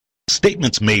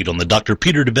Statements made on the Dr.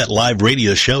 Peter DeVette Live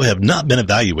radio show have not been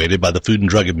evaluated by the Food and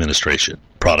Drug Administration.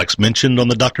 Products mentioned on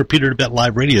the Dr. Peter DeVette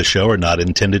Live radio show are not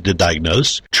intended to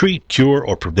diagnose, treat, cure,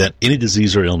 or prevent any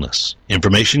disease or illness.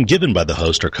 Information given by the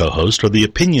host or co-host are the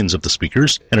opinions of the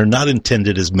speakers and are not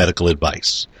intended as medical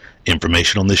advice.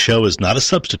 Information on this show is not a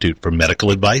substitute for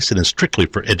medical advice and is strictly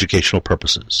for educational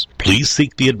purposes. Please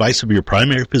seek the advice of your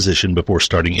primary physician before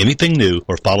starting anything new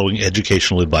or following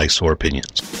educational advice or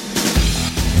opinions.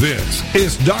 This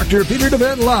is Dr. Peter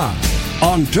DeVette Live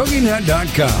on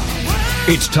TogiNet.com.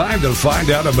 It's time to find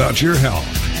out about your health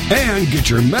and get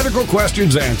your medical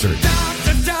questions answered.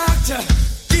 Doctor,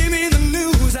 give me the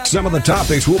news. Some of the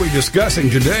topics we'll be discussing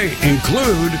today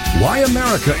include why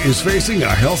America is facing a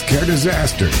healthcare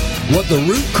disaster, what the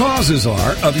root causes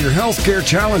are of your healthcare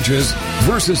challenges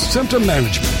versus symptom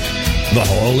management, the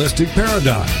holistic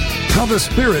paradigm, how the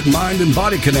spirit, mind, and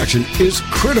body connection is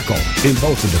critical in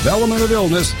both the development of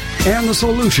illness and the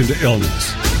solution to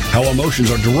illness, how emotions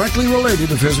are directly related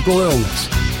to physical illness,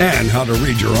 and how to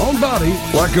read your own body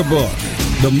like a book.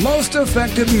 The most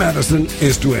effective medicine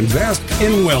is to invest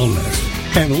in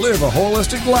wellness and live a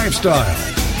holistic lifestyle.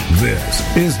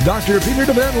 This is Dr. Peter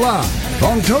DeVette Live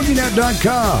on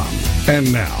TogiNet.com.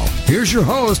 And now, here's your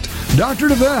host, Dr.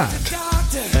 DeVette.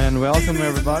 And welcome,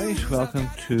 everybody. Welcome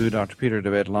to Dr. Peter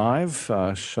DeVette Live.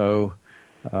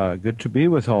 Good to be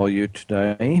with all you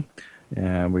today.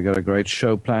 And we got a great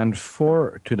show planned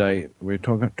for today. We're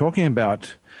talking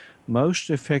about most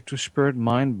effective spirit,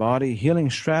 mind, body healing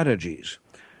strategies.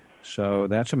 So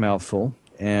that's a mouthful.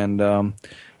 And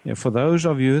for those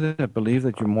of you that believe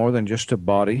that you're more than just a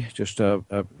body, just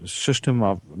a system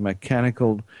of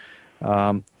mechanical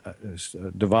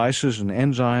devices and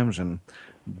enzymes and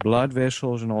blood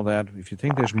vessels and all that, if you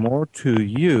think there's more to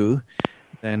you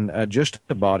than just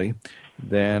a body,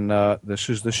 then this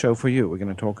is the show for you. We're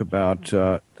going to talk about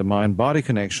the mind-body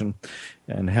connection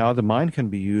and how the mind can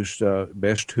be used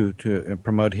best to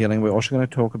promote healing. We're also going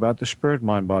to talk about the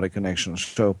spirit-mind-body connection.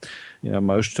 So,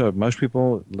 most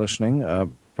people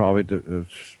listening probably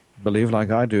believe,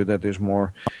 like I do, that there's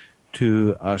more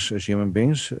to us as human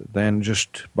beings than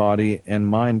just body and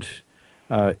mind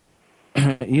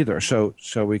either. So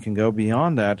we can go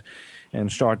beyond that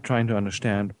and start trying to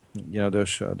understand,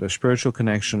 the spiritual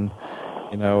connection,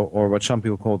 or what some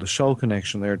people call the soul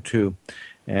connection there too,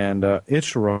 and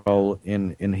its role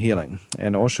in healing.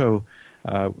 And also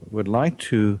would like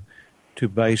to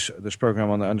base this program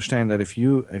on the understanding that if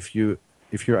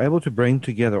you're able to bring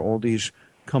together all these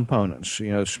components,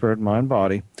 spirit, mind,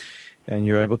 body, and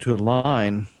you're able to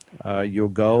align your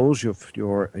goals, your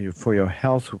for your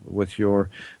health with your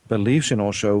beliefs, and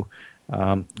also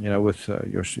with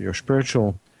your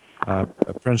spiritual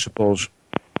principles,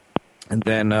 and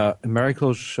then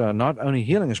miracles. Not only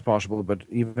healing is possible, but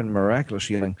even miraculous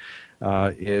healing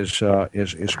is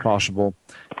possible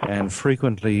and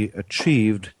frequently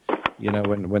achieved.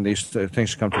 When these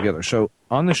things come together. So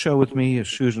on the show with me is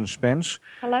Susan Spence.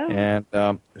 Hello. And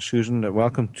Susan,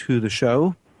 welcome to the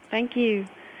show. Thank you.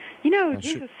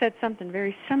 Jesus said something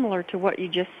very similar to what you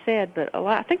just said, but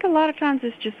I think a lot of times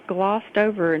it's just glossed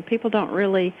over and people don't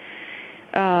really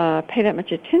pay that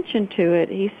much attention to it.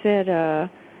 He said,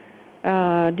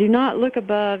 do not look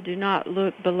above, do not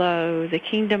look below. The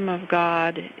kingdom of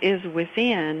God is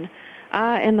within.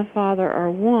 I and the Father are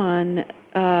one.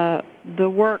 The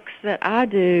works that I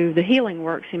do, the healing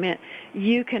works, he meant,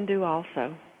 you can do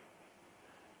also.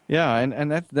 Yeah,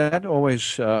 and that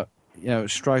always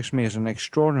strikes me as an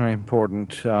extraordinarily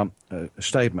important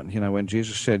statement. When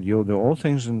Jesus said, "You'll do all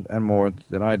things and more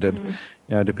that I did,"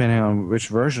 depending on which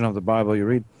version of the Bible you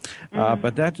read.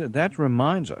 But that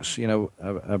reminds us,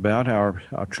 about our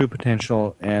true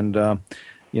potential, and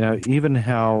even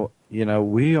how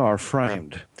we are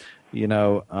framed,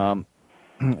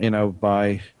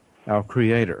 by our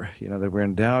Creator, that we're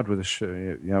endowed with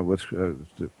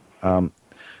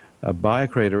by a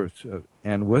Creator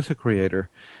and with a Creator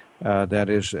that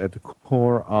is at the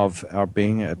core of our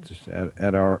being,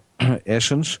 at our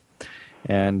essence,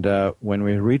 and when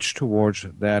we reach towards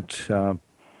that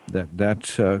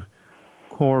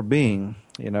core being,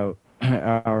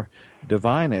 our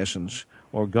divine essence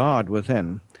or God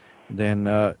within,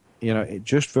 then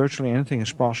just virtually anything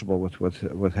is possible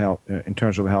with health, in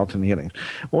terms of health and healing.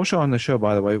 Also on the show,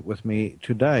 by the way, with me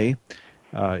today,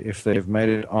 if they've made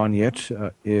it on yet,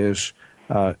 is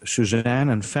Suzanne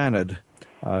and Fanad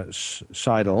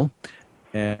Seidel,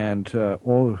 and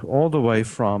all the way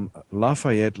from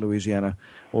Lafayette, Louisiana,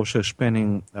 also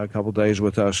spending a couple days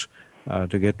with us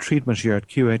to get treatments here at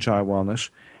QHI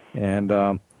Wellness. And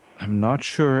I'm not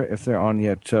sure if they're on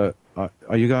yet. Are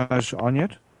you guys on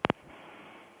yet?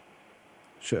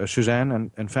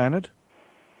 Suzanne and Fannet?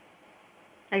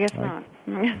 I guess not.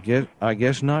 I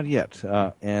guess not yet.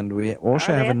 And we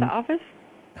also Are have they at the office?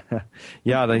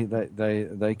 Yeah,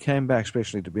 they came back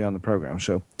especially to be on the program.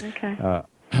 So okay.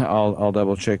 I'll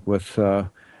double check with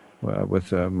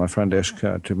my front desk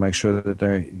to make sure that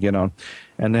they get on.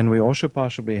 And then we also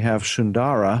possibly have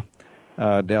Sundara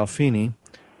Delfini,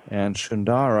 and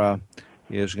Sundara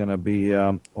is going to be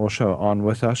also on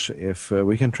with us if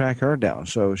we can track her down.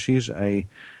 So she's a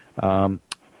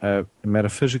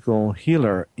metaphysical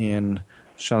healer in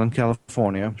Southern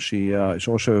California. She is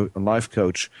also a life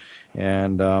coach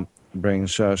and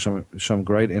brings some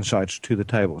great insights to the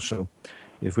table. So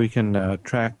if we can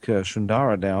track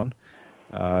Sundara down,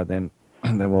 then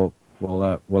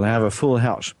we'll have a full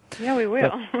house. Yeah, we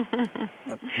will.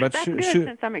 But that's good.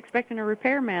 Since I'm expecting a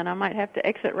repairman, I might have to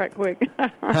exit right quick.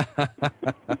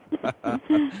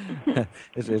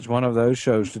 It's one of those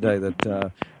shows today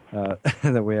that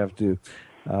that we have to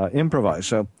improvise.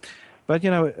 So, but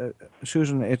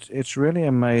Susan, it's really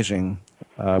amazing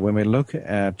when we look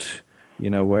at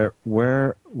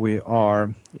where we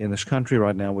are in this country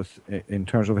right now in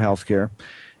terms of healthcare.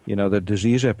 The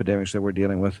disease epidemics that we're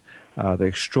dealing with, the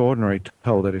extraordinary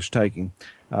toll that it's taking.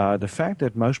 The fact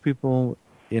that most people,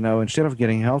 instead of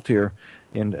getting healthier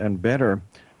and better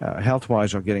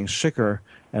health-wise, are getting sicker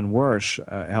and worse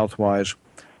health-wise.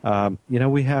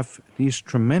 We have these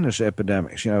tremendous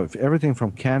epidemics. Everything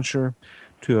from cancer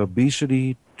to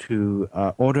obesity to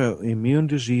autoimmune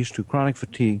disease to chronic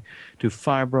fatigue to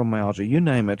fibromyalgia, you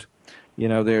name it.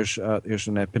 There's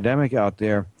an epidemic out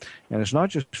there, and it's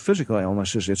not just physical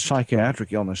illnesses, it's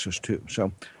psychiatric illnesses too.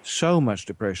 So much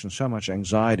depression, so much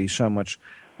anxiety, so much,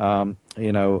 I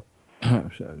mean,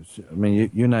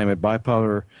 you name it,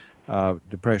 bipolar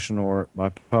depression or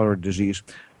bipolar disease,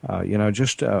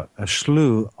 just a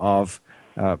slew of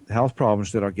health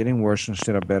problems that are getting worse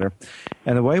instead of better.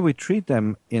 And the way we treat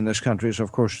them in this country is,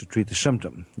 of course, to treat the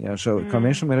symptom.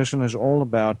 Conventional medicine is all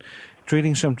about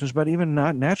treating symptoms, but even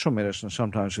natural medicine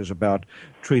sometimes is about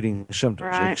treating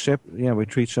symptoms. Right. Except, we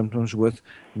treat symptoms with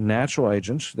natural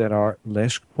agents that are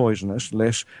less poisonous,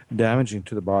 less damaging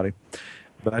to the body.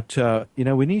 But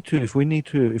we need to,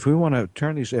 if we want to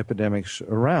turn these epidemics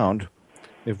around,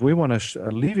 if we want to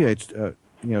alleviate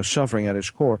suffering at its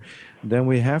core, then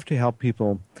we have to help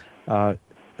people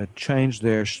change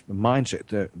their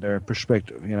mindset, their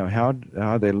perspective.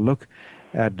 How they look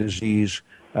at disease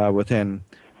within.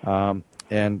 And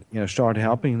start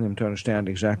helping them to understand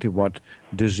exactly what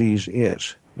disease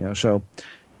is. So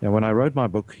when I wrote my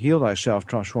book, Heal Thyself,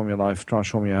 Transform Your Life,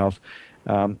 Transform Your Health,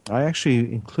 I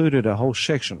actually included a whole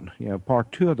section,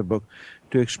 part 2 of the book,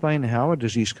 to explain how a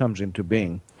disease comes into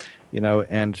being,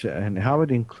 and how it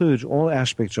includes all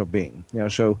aspects of being.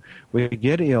 So we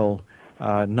get ill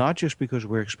not just because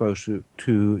we're exposed to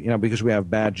because we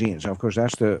have bad genes. Now, of course,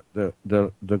 that's the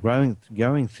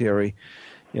growing theory,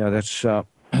 that's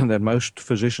that most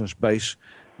physicians base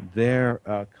their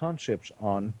concepts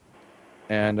on,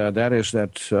 and that is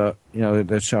that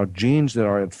that's our genes that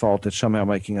are at fault, that's somehow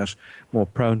making us more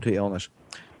prone to illness.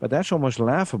 But that's almost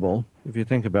laughable if you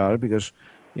think about it, because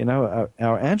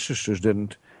our ancestors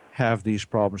didn't have these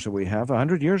problems that we have.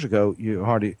 100 years ago, you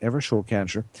hardly ever saw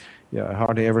cancer,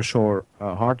 hardly ever saw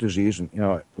heart disease, and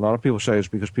a lot of people say it's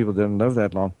because people didn't live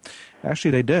that long.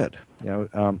 Actually, they did.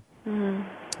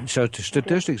 So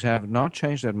statistics have not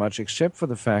changed that much, except for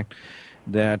the fact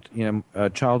that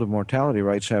childhood mortality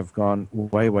rates have gone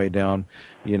way, way down,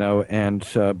 and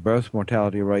birth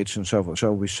mortality rates and so forth.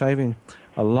 So we're saving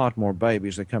a lot more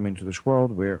babies that come into this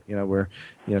world. We're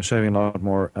saving a lot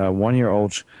more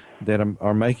 1-year-olds that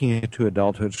are making it to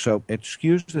adulthood. So it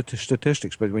skews the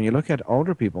statistics. But when you look at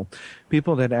older people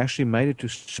that actually made it to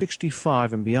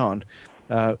 65 and beyond,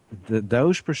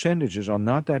 those percentages are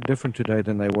not that different today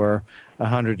than they were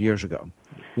 100 years ago.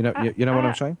 You know what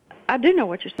I'm saying? I do know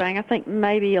what you're saying. I think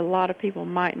maybe a lot of people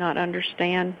might not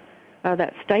understand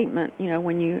that statement.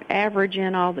 When you average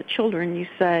in all the children you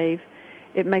save,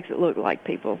 it makes it look like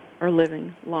people are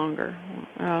living longer.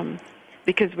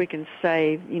 Because we can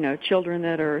save, children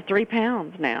that are 3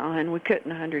 pounds now, and we couldn't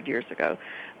 100 years ago.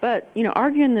 But,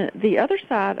 arguing the other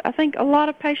side, I think a lot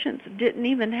of patients didn't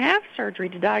even have surgery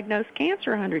to diagnose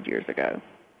cancer 100 years ago.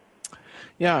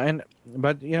 Yeah,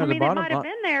 but the bottom line, it might have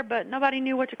been there, but nobody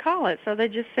knew what to call it. So they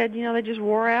just said, they just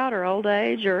wore out or old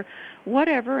age or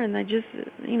whatever, and they just,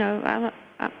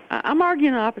 I'm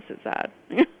arguing the opposite side.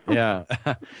 Yeah.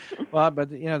 Well, but,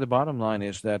 the bottom line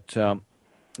is that,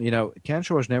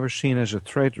 cancer was never seen as a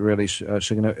threat, really.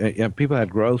 People had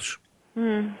growths,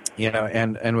 and with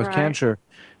Right. cancer,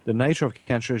 the nature of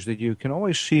cancer is that you can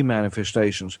always see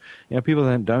manifestations. People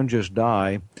that don't just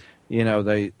die,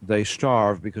 they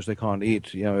starve because they can't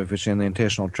eat. If it's in the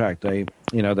intestinal tract, they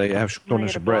have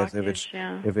shortness of breath.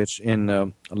 If it's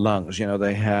in lungs,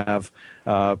 they have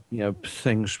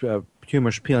things,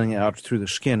 tumors peeling out through the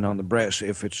skin on the breast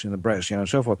if it's in the breast, and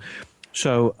so forth.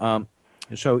 So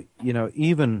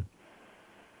even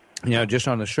just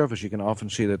on the surface, you can often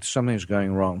see that something's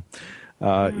going wrong.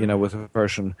 With a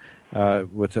person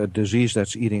with a disease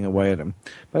that's eating away at him.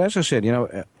 But as I said,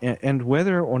 and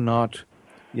whether or not,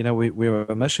 we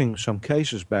were missing some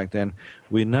cases back then,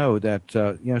 we know that,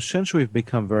 since we've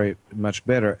become very much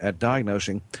better at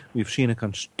diagnosing, we've seen a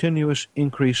continuous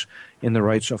increase in the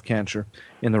rates of cancer,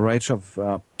 in the rates of,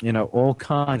 all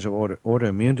kinds of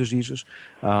autoimmune diseases,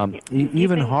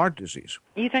 even heart disease.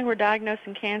 You think we're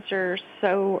diagnosing cancer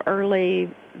so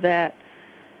early that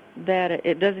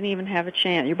it doesn't even have a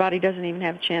chance, your body doesn't even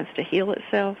have a chance to heal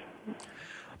itself?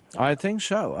 I think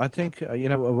so. I think,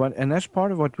 and that's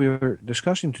part of what we were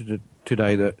discussing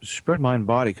today, the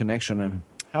spirit-mind-body connection and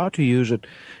how to use it,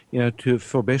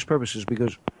 for best purposes,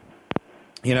 because,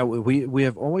 we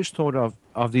have always thought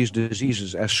of these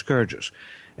diseases as scourges,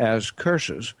 as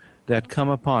curses that come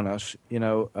upon us,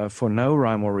 for no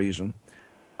rhyme or reason,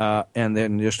 and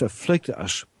then just afflict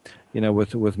us,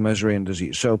 with misery and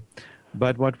disease. So,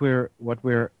 but what we're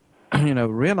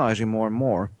realizing more and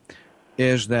more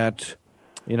is that,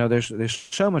 there's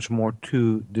so much more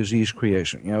to disease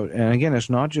creation, and again, it's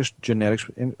not just genetics,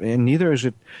 and neither is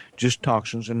it just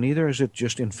toxins, and neither is it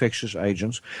just infectious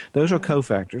agents. Those are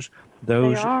cofactors.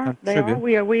 Those contribute.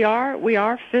 We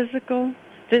are physical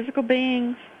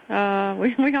beings. We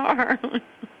are.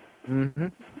 Mm-hmm.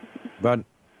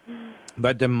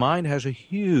 But the mind has a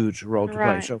huge role to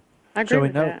play. So I agree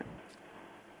with that.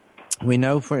 We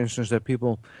know, for instance, that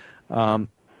people, that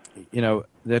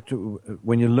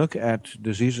when you look at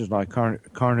diseases like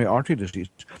coronary artery disease,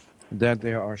 that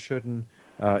there are certain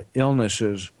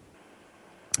illnesses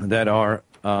that are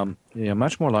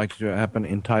much more likely to happen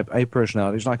in type A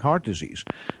personalities, like heart disease.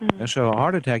 Mm-hmm. And so a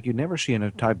heart attack you never see in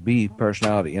a type B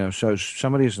personality. So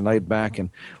somebody is laid back and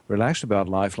relaxed about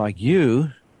life, like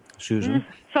you, Susan.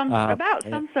 About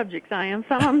some subjects I am,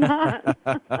 some I'm not.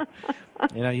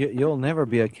 You'll never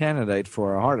be a candidate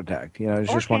for a heart attack.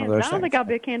 It's just one of those things. I don't think I'll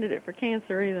be a candidate for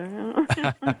cancer either.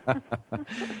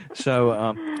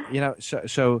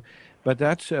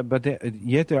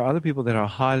 Yet there are other people that are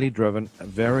highly driven,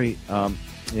 very,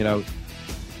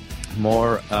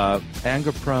 more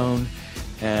anger-prone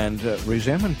and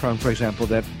resentment-prone, for example,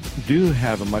 that do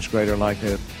have a much greater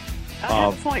likelihood I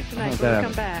have a point to make when we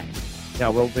come back. Yeah,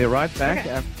 we'll be right back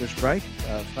after this break,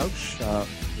 folks. We'll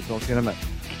talk to you in a minute.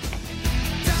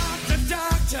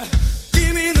 Doctor,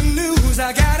 give me the news.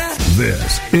 I gotta.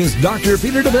 This is Dr.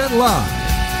 Peter DeVette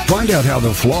Live. Find out how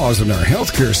the flaws in our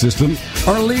healthcare system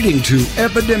are leading to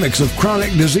epidemics of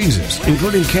chronic diseases,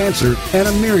 including cancer and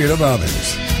a myriad of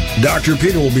others. Dr.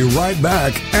 Peter will be right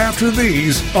back after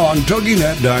these on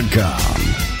TogiNet.com.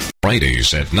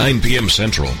 Fridays at 9 p.m.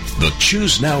 Central, the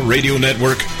Choose Now Radio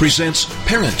Network presents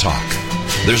Parent Talk.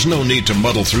 There's no need to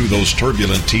muddle through those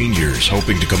turbulent teen years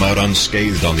hoping to come out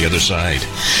unscathed on the other side.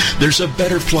 There's a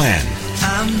better plan.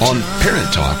 On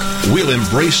Parent Talk, we'll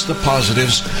embrace the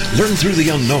positives, learn through the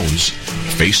unknowns,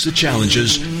 face the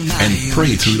challenges, and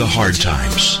pray through the hard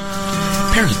times.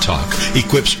 Parent Talk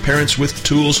equips parents with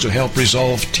tools to help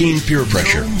resolve teen peer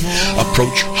pressure,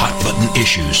 approach hot-button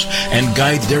issues, and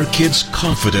guide their kids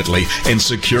confidently and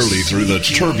securely through the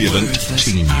turbulent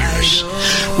teen years.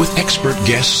 With expert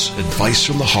guests, advice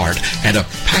from the heart, and a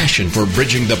passion for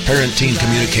bridging the parent-teen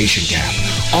communication gap,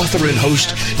 author and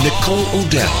host Nicole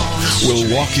Odell will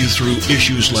walk you through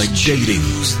issues like dating,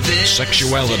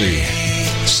 sexuality,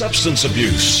 substance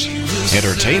abuse,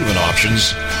 entertainment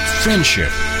options, friendship,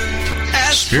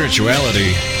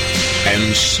 spirituality,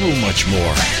 and so much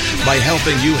more by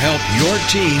helping you help your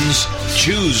teens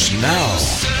choose now.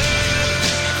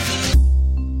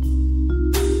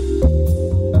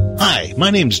 Hi, my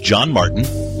name's John Martin,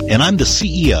 and I'm the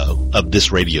CEO of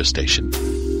this radio station.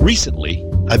 Recently,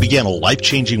 I began a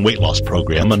life-changing weight loss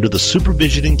program under the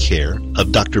supervision and care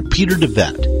of Dr. Peter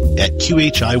DeVette at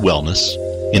QHI Wellness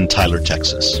in Tyler,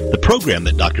 Texas. The program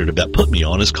that Dr. DeVette put me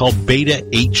on is called Beta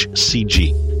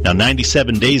HCG. Now,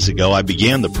 97 days ago, I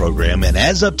began the program, and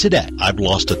as of today, I've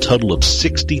lost a total of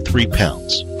 63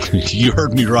 pounds. You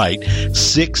heard me right,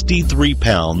 63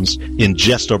 pounds in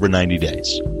just over 90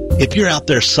 days. If you're out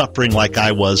there suffering like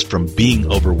I was from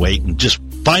being overweight and just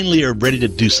finally are ready to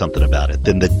do something about it,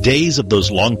 then the days of those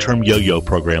long-term yo-yo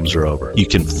programs are over. You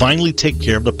can finally take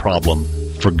care of the problem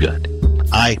for good.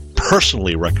 I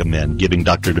personally recommend giving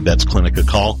Dr. DeVette's clinic a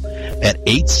call at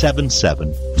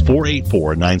 877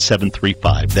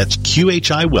 877-484-9735. That's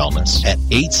QHI Wellness at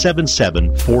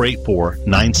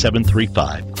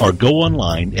 877-484-9735. Or go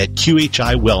online at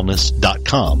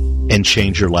QHIWellness.com and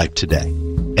change your life today.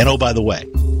 And oh, by the way,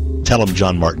 tell them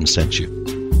John Martin sent you.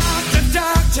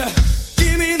 Doctor,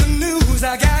 give me the news.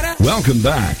 I gotta... Welcome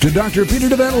back to Dr. Peter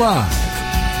DeVette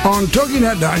Live on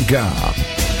TogiNet.com.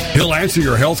 He'll answer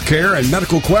your health care and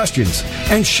medical questions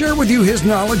and share with you his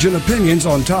knowledge and opinions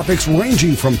on topics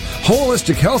ranging from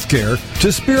holistic health care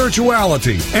to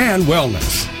spirituality and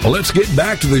wellness. Well, let's get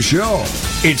back to the show.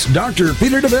 It's Dr.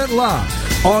 Peter DeVette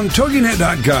Live on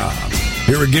TogiNet.com.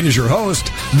 Here again is your host,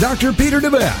 Dr. Peter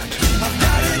DeVette. We're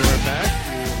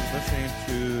back. You're listening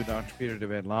to Dr. Peter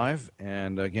DeVette Live.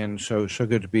 And again, so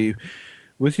good to be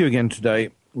with you again today.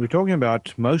 We're talking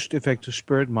about most effective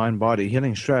spirit, mind, body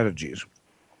healing strategies.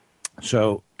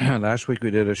 So last week we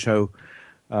did a show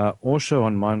also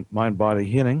on mind, body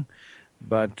healing,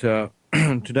 but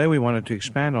today we wanted to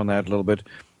expand on that a little bit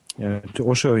to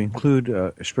also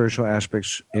include spiritual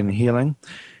aspects in healing.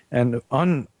 And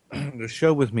on the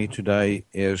show with me today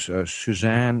is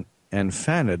Suzanne and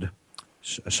Fanad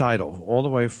Seidel, all the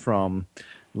way from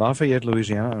Lafayette,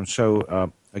 Louisiana. And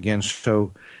so, again,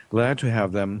 so glad to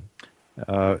have them,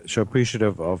 so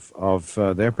appreciative of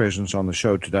their presence on the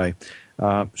show today.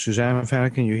 Suzanne and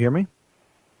Fanad, can you hear me?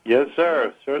 Yes,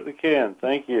 sir. Certainly can.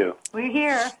 Thank you. We're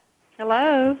here.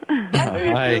 Hello.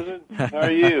 Hey, Hi. Susan. How are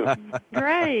you?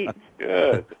 Great.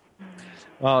 Good.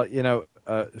 Well,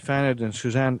 Fanad and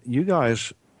Suzanne, you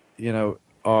guys,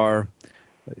 are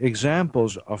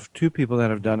examples of two people that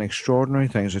have done extraordinary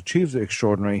things, achieved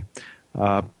extraordinary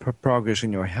progress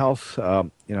in your health,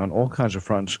 on all kinds of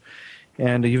fronts.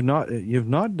 And you've not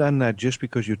done that just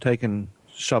because you've taken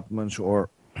supplements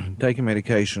or taking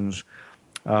medications.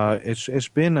 It's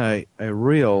been a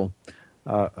real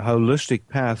holistic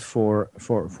path for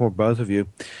both of you.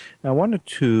 And I wanted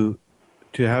to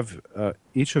have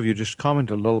each of you just comment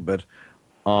a little bit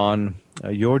on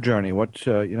your journey. What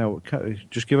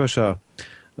just give us a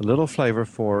little flavor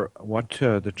for what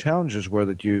the challenges were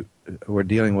that you were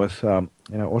dealing with.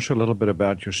 Also a little bit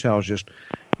about yourselves, just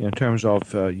in terms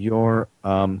of your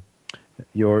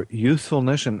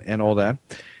youthfulness and all that.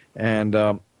 And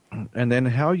then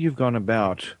how you've gone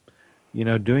about,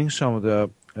 doing some of the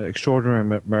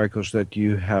extraordinary miracles that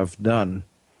you have done,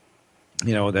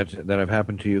 that have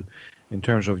happened to you in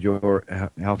terms of your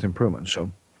health improvement.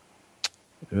 So,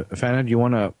 Fanad, do you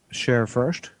want to share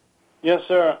first? Yes,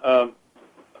 sir.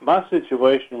 My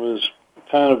situation was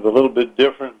kind of a little bit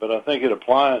different, but I think it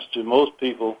applies to most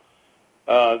people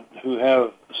who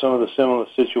have some of the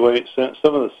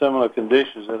similar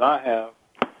conditions that I have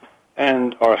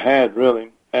or had,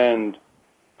 really. And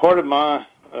part of my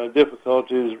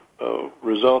difficulties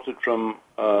resulted from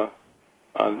a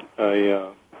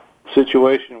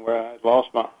situation where I lost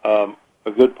a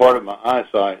good part of my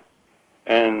eyesight.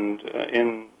 And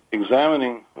in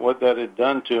examining what that had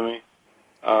done to me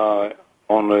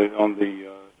on the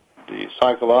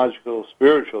psychological,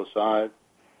 spiritual side,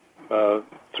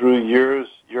 through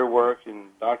your work and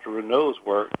Dr. Renault's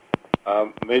work,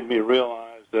 made me realize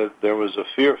that there was a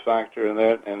fear factor in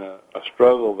that and a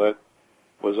struggle that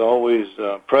was always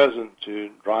present to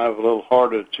drive a little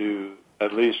harder to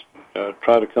at least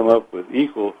try to come up with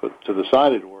equal to the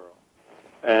sighted world.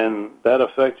 And that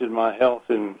affected my health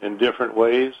in different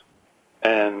ways.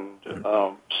 And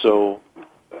so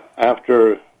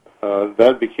after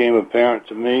that became apparent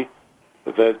to me,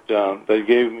 that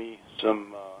gave me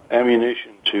some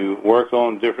ammunition to work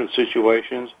on different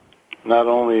situations, not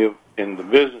only in the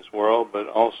business world, but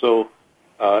also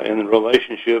in the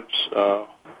relationships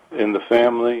in the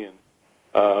family and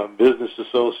business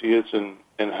associates, and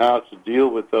how to deal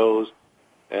with those,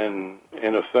 and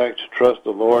in effect trust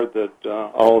the Lord that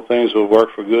all things will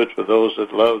work for good for those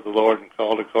that love the Lord and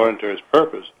called according to His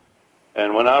purpose.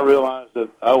 And when I realized that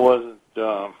I wasn't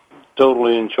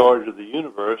totally in charge of the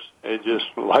universe, it just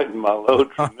lightened my load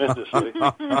tremendously.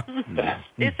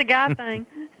 It's a guy thing.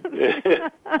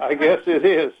 I guess it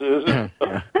is, Susan.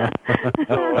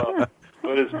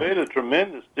 But it's made a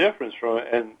tremendous difference from it.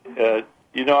 And,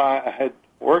 I had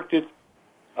worked it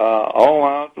all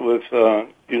out with,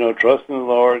 trusting the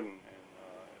Lord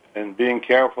and being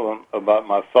careful about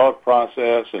my thought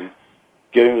process and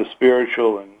getting the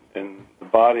spiritual and the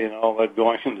body and all that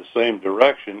going in the same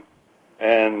direction.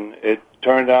 And it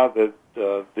turned out that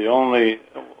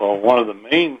one of the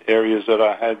main areas that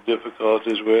I had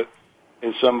difficulties with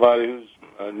is somebody who's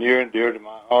near and dear to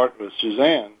my heart was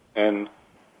Suzanne. And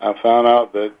I found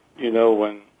out that,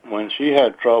 when she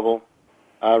had trouble,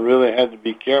 I really had to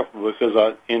be careful because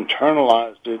I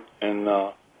internalized it, and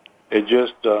it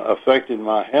just affected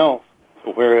my health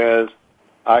whereas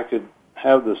I could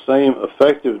have the same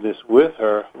effectiveness with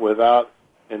her without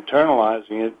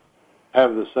internalizing it,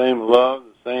 have the same love,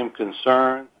 the same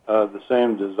concern, the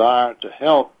same desire to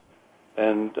help,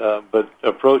 and but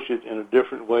approach it in a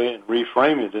different way and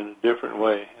reframe it in a different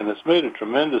way. And it's made a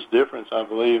tremendous difference, I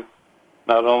believe,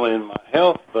 not only in my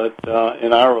health, but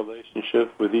in our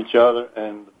relationship with each other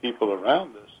and the people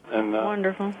around us. And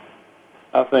wonderful.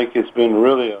 I think it's been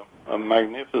really a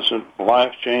magnificent,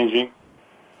 life-changing,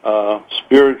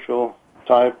 spiritual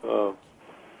type of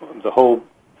the whole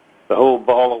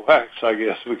ball of wax, I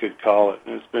guess we could call it.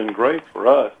 And it's been great for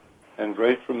us and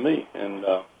great for me. And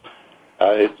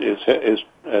it's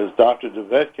as Dr.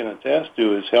 DeVette can attest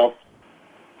to, has helped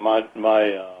my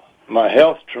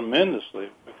health tremendously,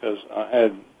 because I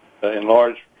had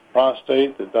enlarged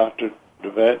prostate that Dr.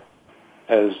 DeVette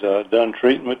has done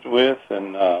treatment with,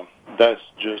 and that's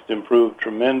just improved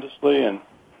tremendously, and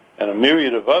a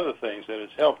myriad of other things that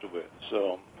it's helped with.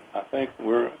 So I think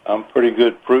I'm pretty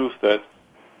good proof that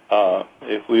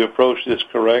if we approach this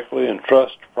correctly and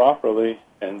trust properly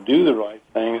and do the right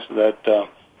things, that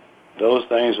those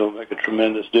things will make a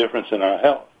tremendous difference in our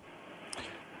health.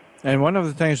 And one of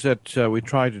the things that we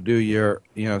try to do here,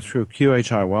 through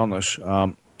QHI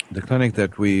Wellness, the clinic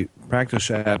that we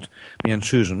practice at, me and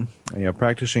Susan,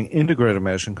 practicing integrative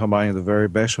medicine, combining the very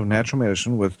best of natural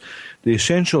medicine with the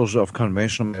essentials of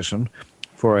conventional medicine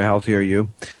for a healthier you.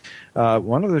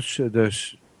 One of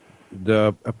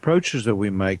the approaches that we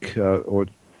make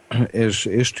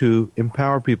is to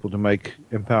empower people to make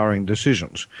empowering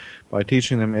decisions by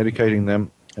teaching them, educating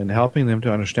them, and helping them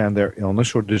to understand their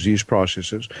illness or disease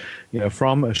processes,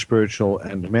 from a spiritual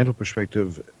and mental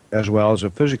perspective as well as a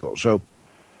physical. So,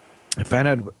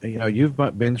 Fana, you've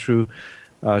been through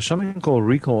something called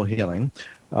recall healing,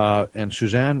 and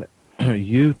Suzanne,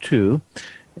 you too,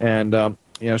 and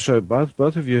so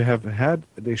both of you have had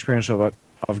the experience of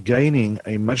gaining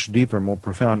a much deeper, more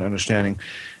profound understanding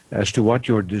as to what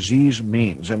your disease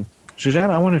means. And Suzanne,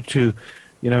 I wanted to,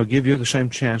 give you the same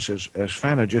chance as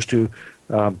Fana, just to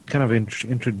kind of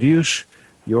introduce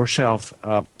yourself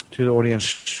to the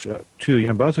audience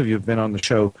too. Both of you have been on the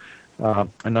show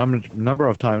a number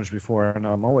of times before, and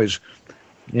I'm always,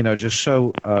 just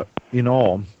so in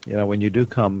awe, when you do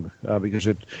come, because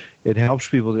it helps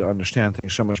people to understand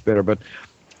things so much better. But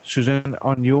Suzanne,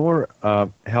 on your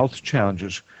health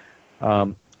challenges,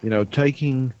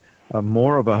 taking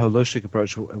more of a holistic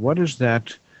approach, what has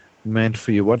that meant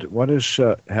for you? What has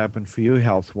happened for you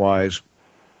health-wise?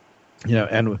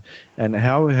 And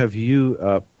how have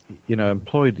you,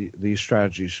 employed these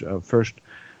strategies? First,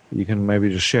 you can maybe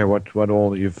just share what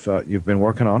all you've been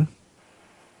working on.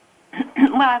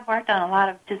 Well, I've worked on a lot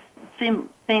of just things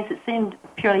that seemed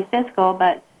purely physical,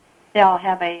 but they all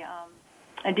have a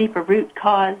deeper root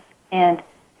cause.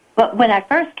 But when I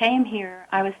first came here,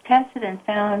 I was tested and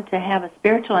found to have a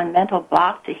spiritual and mental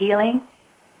block to healing,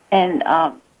 and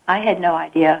I had no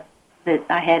idea that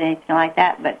I had anything like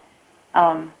that. But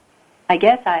I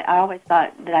guess I always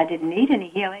thought that I didn't need any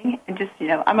healing, and just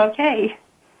I'm okay.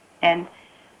 And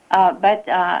but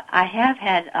I have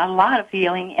had a lot of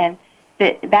healing, and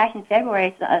back in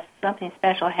February, something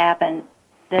special happened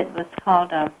that was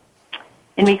called,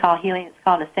 in recall healing, it's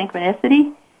called a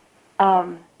synchronicity.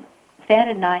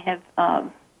 Fana and I have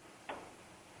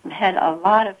had a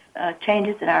lot of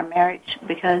changes in our marriage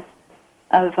because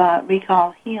of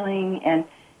recall healing and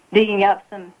digging up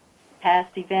some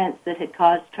past events that had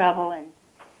caused trouble and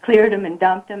cleared them and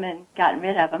dumped them and gotten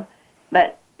rid of them.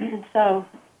 But so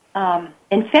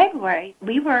in February,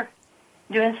 we were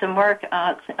doing some work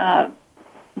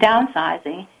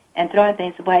downsizing and throwing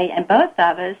things away, and both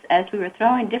of us, as we were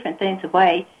throwing different things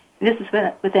away, and this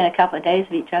was within a couple of days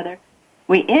of each other,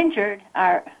 we injured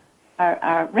our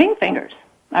ring fingers,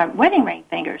 our wedding ring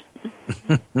fingers.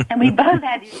 And we both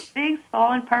had these big,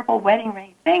 swollen, purple wedding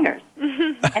ring fingers.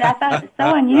 And I thought it was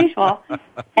so unusual.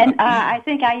 And I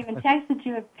think I even texted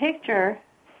you a picture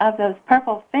of those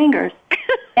purple fingers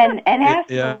and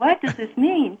asked you, what does this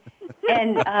mean?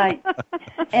 And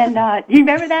you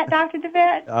remember that, Dr.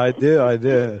 DeVette? I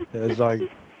did. It was like...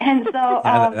 And so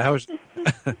that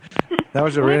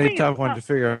was a really tough one to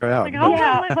figure out.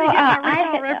 Yeah, well,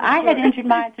 I had injured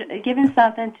mine giving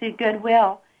something to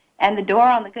Goodwill, and the door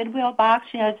on the Goodwill box,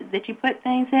 that you put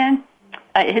things in,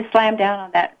 it had slammed down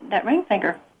on that ring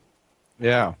finger.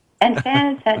 Yeah. And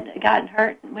Fans had gotten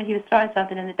hurt when he was throwing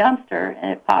something in the dumpster, and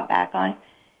it popped back on him.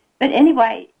 But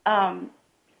anyway,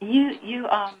 you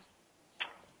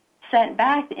sent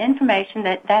back the information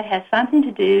that has something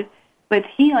to do with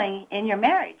healing in your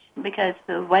marriage, because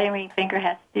the wedding ring finger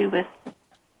has to do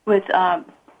with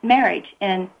marriage,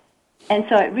 and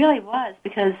so it really was,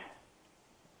 because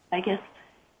I guess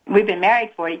we've been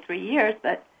married 43 years,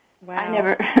 but wow.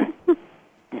 I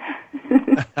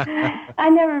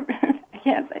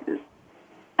can't say this.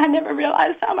 I never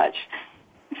realized how much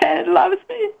Fanny loves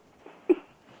me.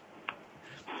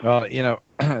 Well,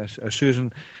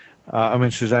 Susan,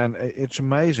 Suzanne, it's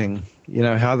amazing,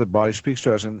 how the body speaks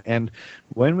to us. And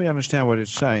when we understand what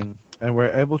it's saying and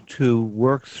we're able to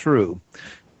work through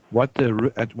what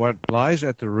lies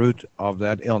at the root of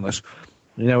that illness,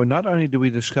 not only do we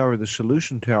discover the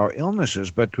solution to our illnesses,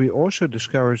 but we also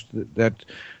discover that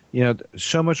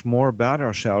so much more about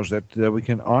ourselves that we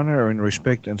can honor and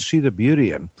respect and see the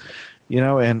beauty in.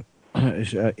 And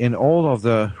in all of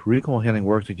the recall healing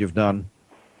work that you've done,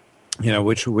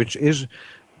 which is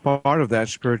part of that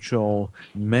spiritual,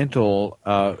 mental,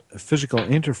 physical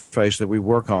interface that we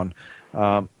work on.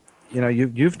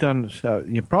 You've done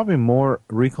probably more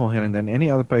recall healing than any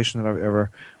other patient that I've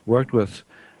ever worked with,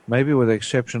 maybe with the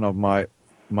exception of my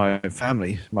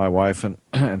family, my wife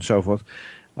and so forth.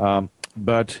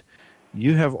 But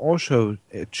you have also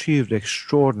achieved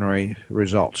extraordinary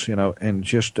results, and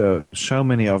just so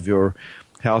many of your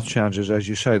health challenges, as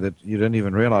you say, that you didn't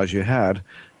even realize you had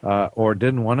or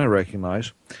didn't want to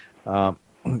recognize,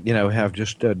 have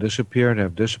just disappeared,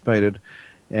 have dissipated.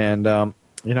 And, I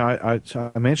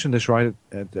mentioned this right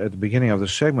at the beginning of the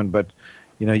segment, but,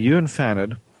 you and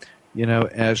Fanny,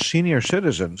 as senior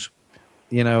citizens,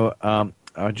 are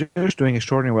just doing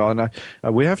extraordinarily well.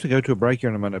 And we have to go to a break here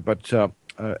in a minute, but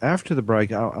after the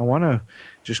break, I want to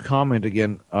just comment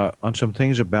again on some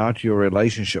things about your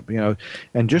relationship,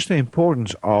 and just the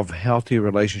importance of healthy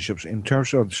relationships in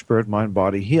terms of spirit, mind,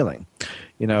 body healing,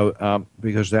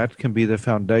 because that can be the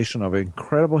foundation of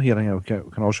incredible healing. It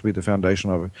can also be the foundation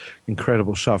of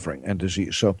incredible suffering and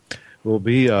disease. So we'll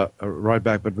be right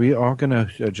back, but we are going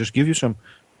to just give you some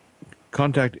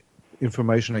contact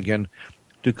information again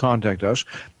to contact us.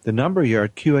 The number here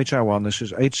at QHI Wellness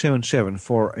is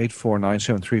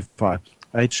 877-484-9735,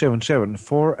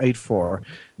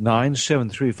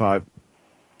 877-484-9735.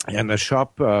 And the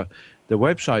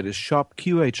website is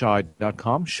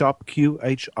shopqhi.com,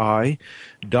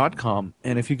 shopqhi.com.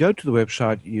 And if you go to the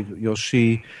website, you'll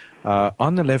see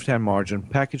on the left-hand margin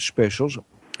package specials.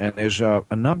 And there's a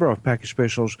number of package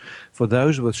specials for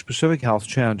those with specific health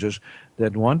challenges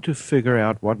that want to figure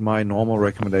out what my normal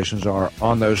recommendations are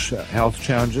on those health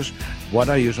challenges, what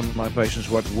I use on my patients,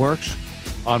 what works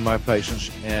on my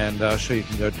patients, and so you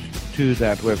can go to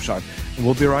that website. And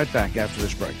we'll be right back after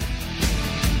this break.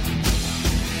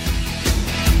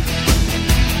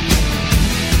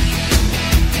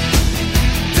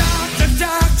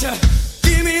 Doctor,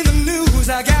 give me the news.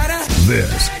 I gotta.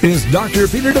 This is Dr.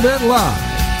 Peter DeVette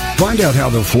Live. Find out how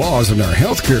the flaws in our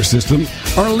healthcare system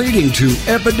are leading to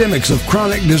epidemics of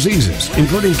chronic diseases,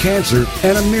 including cancer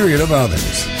and a myriad of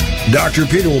others. Dr.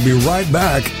 Peter will be right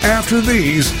back after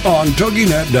these on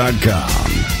TogiNet.com.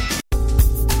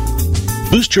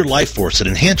 Boost your life force and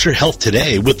enhance your health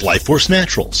today with Life Force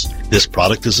Naturals. This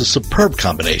product is a superb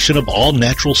combination of all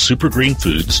natural super green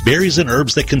foods, berries, and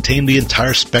herbs that contain the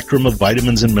entire spectrum of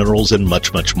vitamins and minerals and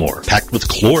much, much more. Packed with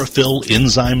chlorophyll,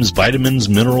 enzymes, vitamins,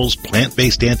 minerals,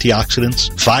 plant-based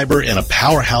antioxidants, fiber, and a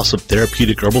powerhouse of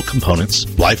therapeutic herbal components,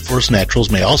 Life Force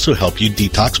Naturals may also help you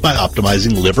detox by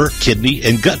optimizing liver, kidney,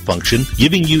 and gut function,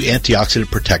 giving you antioxidant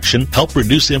protection, help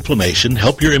reduce inflammation,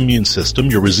 help your immune system,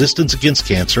 your resistance against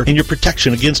cancer, and your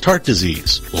protection against heart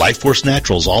disease. Life Force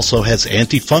Naturals also has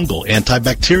antifungal,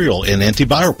 antibacterial, and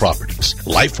antiviral properties.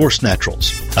 Life Force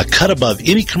Naturals, a cut above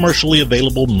any commercially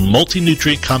available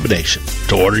multi-nutrient combination.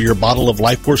 To order your bottle of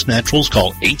Life Force Naturals,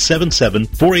 call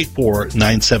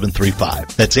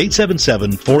 877-484-9735. That's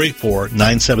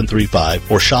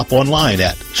 877-484-9735, or shop online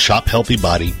at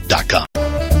shophealthybody.com.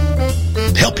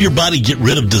 Help your body get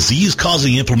rid of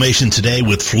disease-causing inflammation today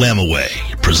with Flamaway.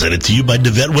 Presented to you by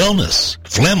DeVette Wellness.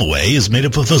 Flamaway is made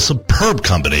up of a superb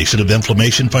combination of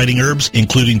inflammation-fighting herbs,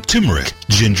 including turmeric,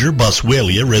 ginger,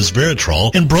 boswellia,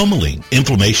 resveratrol, and bromelain.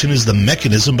 Inflammation is the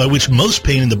mechanism by which most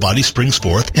pain in the body springs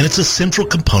forth, and it's a central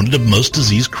component of most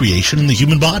disease creation in the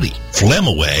human body.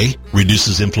 Flamaway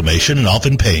reduces inflammation and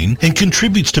often pain, and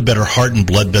contributes to better heart and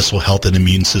blood vessel health and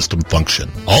immune system function.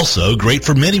 Also great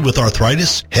for many with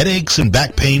arthritis, headaches, and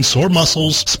back pain, sore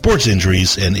muscles, sports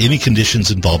injuries, and any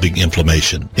conditions involving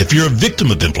inflammation. If you're a victim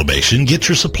of inflammation, get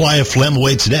your supply of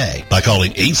Flamaway today by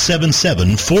calling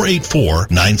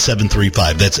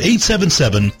 877-484-9735. That's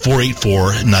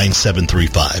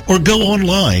 877-484-9735. Or go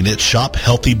online at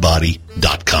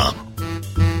shophealthybody.com.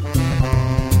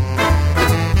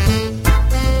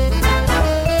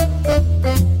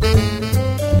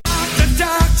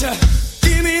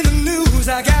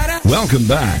 Welcome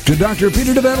back to Dr.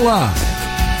 Peter DeVette Live.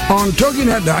 on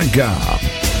TogiNet.com.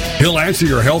 He'll answer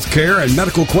your health care and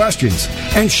medical questions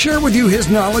and share with you his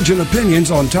knowledge and opinions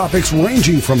on topics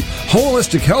ranging from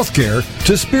holistic health care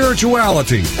to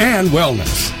spirituality and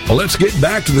wellness. Let's get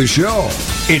back to the show.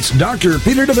 It's Dr.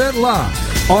 Peter DeVette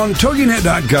Live on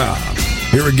TogiNet.com.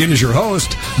 Here again is your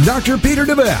host, Dr. Peter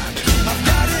DeVette.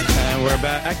 And we're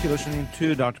back. You're listening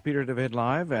to Dr. Peter DeVette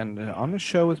Live, and on the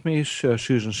show with me is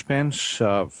Susan Spence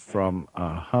from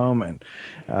home, and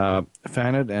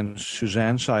Fanad and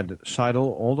Suzanne Seidel,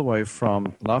 all the way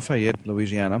from Lafayette,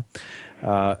 Louisiana,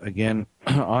 again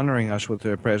honoring us with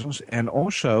their presence, and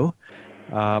also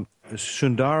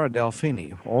Sundara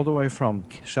Delfini, all the way from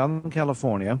Southern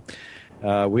California.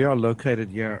 We are located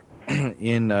here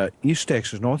in East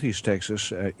Texas, Northeast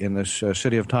Texas, in the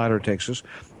city of Tyler, Texas.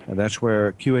 That's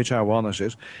where QHI Wellness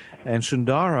is. And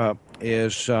Sundara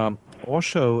is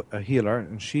also a healer,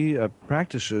 and she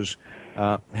practices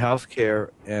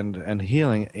healthcare and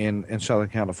healing in Southern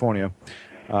California.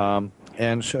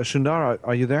 And Sundara,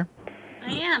 are you there?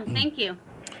 I am. Thank you.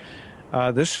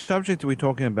 This subject that we're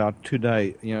talking about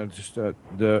today, just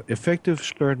the effective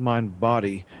spirit, mind,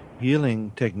 body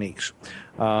healing techniques.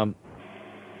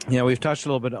 We've touched a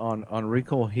little bit on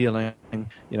recall healing,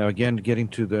 again, getting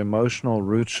to the emotional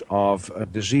roots of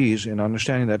disease and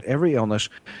understanding that every illness,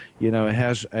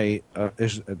 has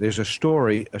there's a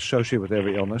story associated with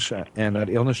every illness, and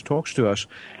that illness talks to us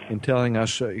in telling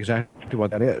us exactly what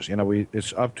that is.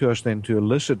 It's up to us then to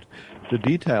elicit the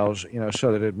details,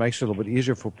 so that it makes it a little bit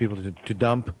easier for people to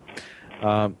dump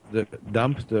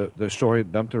the story,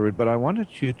 dump the root. But I wanted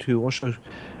you to also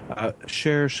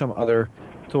share some other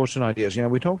thoughts and ideas.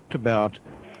 We talked about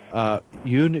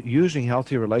using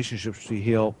healthy relationships to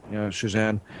heal.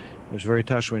 Suzanne was very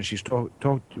touched when she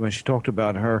talked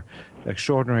about her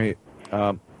extraordinary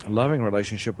loving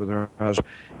relationship with her husband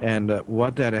and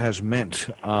what that has meant,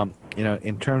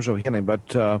 in terms of healing.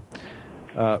 But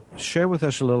share with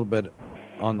us a little bit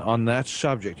on that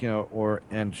subject,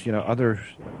 other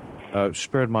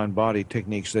spirit, mind, body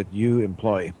techniques that you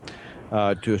employ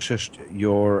to assist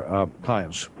your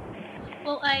clients.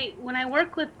 Well, when I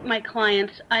work with my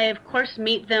clients, I of course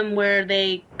meet them where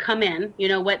they come in,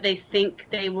 what they think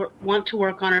they want to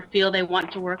work on or feel they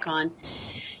want to work on.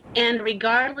 And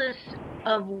regardless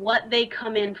of what they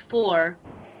come in for,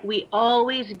 we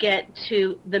always get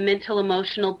to the mental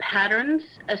emotional patterns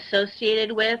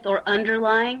associated with or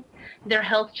underlying their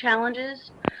health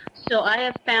challenges. So I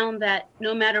have found that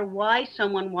no matter why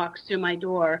someone walks through my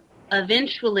door,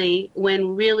 eventually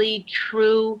when really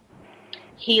true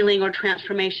healing or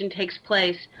transformation takes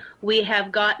place, we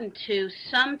have gotten to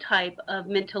some type of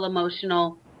mental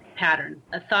emotional pattern,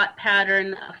 a thought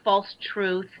pattern, a false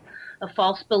truth, a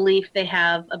false belief they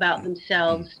have about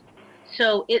themselves.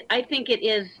 So I think it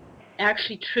is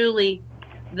actually truly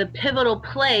the pivotal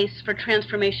place for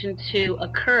transformation to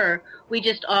occur. We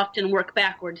just often work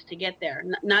backwards to get there.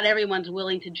 Not everyone's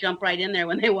willing to jump right in there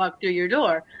when they walk through your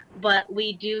door, but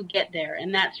we do get there.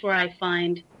 And that's where I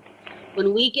find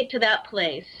when we get to that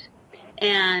place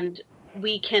and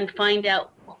we can find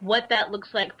out what that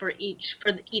looks like for each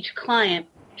client,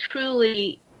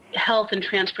 truly health and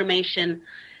transformation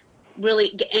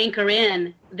really anchor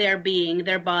in their being,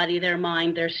 their body, their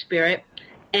mind, their spirit,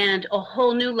 and a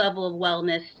whole new level of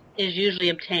wellness is usually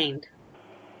obtained.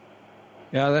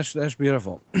 Yeah, that's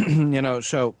beautiful.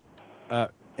 So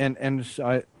and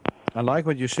I like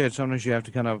what you said. Sometimes you have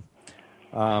to kind of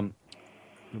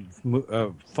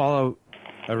follow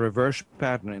a reverse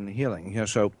pattern in the healing.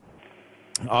 So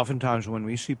oftentimes when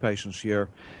we see patients here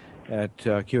at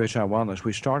QHI Wellness,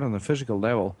 we start on the physical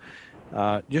level,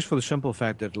 just for the simple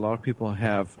fact that a lot of people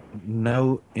have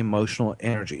no emotional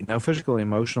energy, no physical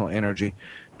emotional energy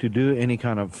to do any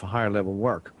kind of higher level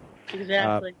work.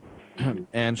 Exactly.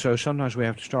 And so sometimes we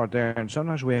have to start there, and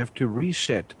sometimes we have to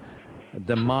reset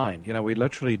the mind. We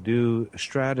literally do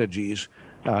strategies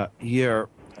here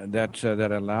that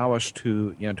allow us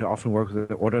to often work with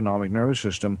the autonomic nervous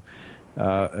system,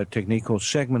 a technique called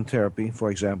segment therapy,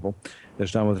 for example,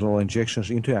 that's done with little injections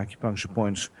into acupuncture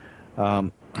points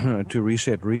to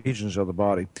reset regions of the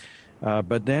body.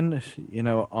 But then,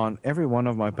 on every one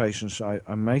of my patients,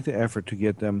 I make the effort to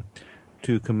get them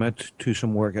to commit to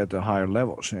some work at the higher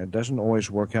levels. It doesn't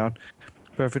always work out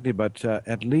perfectly, but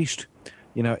at least,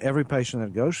 every patient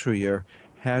that goes through here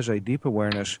has a deep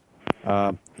awareness,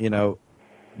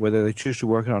 whether they choose to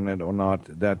work on it or not,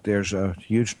 that there's a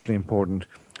hugely important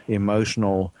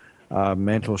emotional,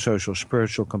 mental, social,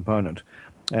 spiritual component.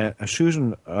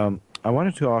 Susan, I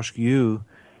wanted to ask you,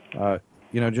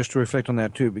 just to reflect on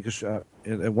that too, because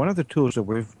one of the tools that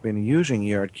we've been using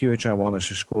here at QHI Wellness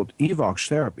is called Evox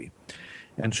therapy.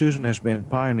 And Susan has been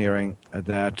pioneering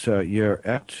that here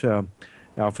at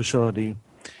our facility.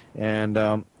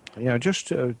 And,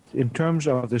 just in terms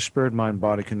of the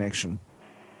spirit-mind-body connection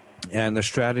and the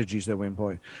strategies that we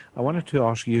employ, I wanted to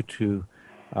ask you to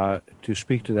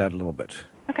speak to that a little bit.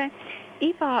 Okay.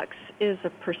 EVOX is a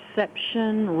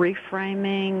perception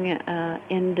reframing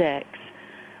index.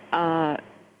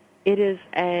 It is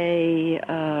a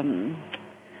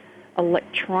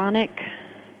electronic,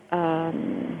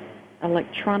 I'm going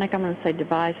to say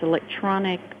device,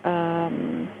 electronic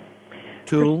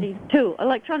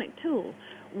electronic tool,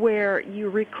 where you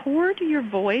record your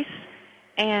voice,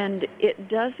 and it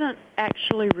doesn't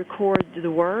actually record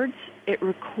the words, it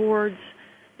records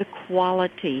the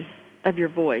quality of your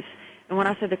voice. And when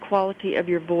I say the quality of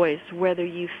your voice, whether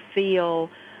you feel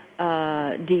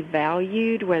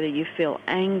devalued, whether you feel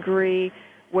angry,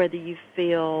 whether you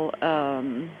feel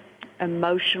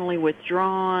emotionally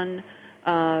withdrawn,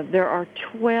 there are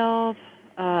 12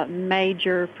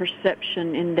 major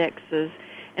perception indexes,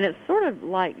 and it's sort of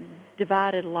like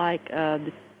divided like a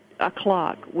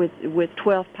clock with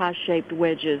 12 pie-shaped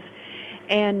wedges.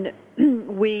 And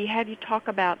we have you talk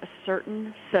about a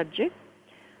certain subject.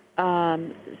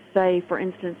 Say, for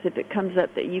instance, if it comes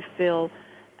up that you feel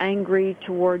angry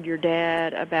toward your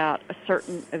dad about a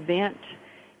certain event,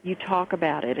 you talk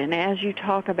about it. And as you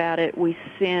talk about it, we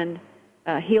send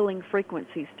healing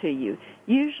frequencies to you.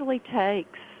 Usually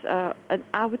takes,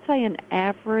 I would say, an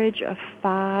average of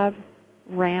 5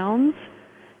 rounds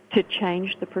to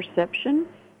change the perception.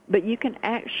 But you can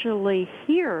actually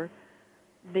hear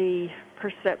the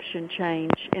perception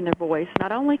change in their voice.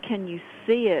 Not only can you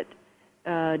see it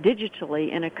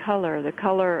digitally in a color, the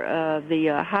color of the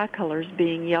high colors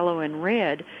being yellow and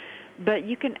red, but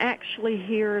you can actually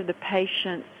hear the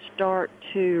patient start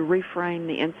to reframe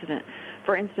the incident.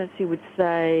 For instance, he would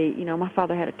say, my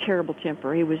father had a terrible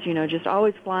temper. He was, just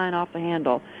always flying off the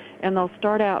handle. And they'll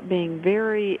start out being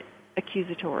very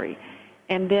accusatory.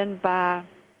 And then by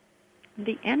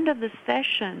the end of the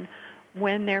session,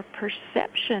 when their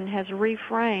perception has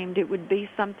reframed, it would be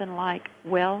something like,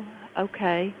 well,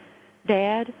 okay,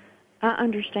 Dad, I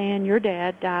understand your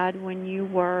dad died when you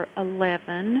were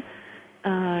 11.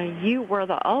 You were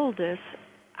the oldest.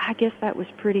 I guess that was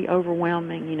pretty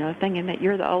overwhelming, thinking that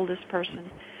you're the oldest person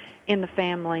in the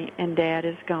family and Dad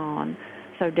is gone.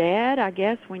 So, Dad, I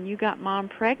guess when you got Mom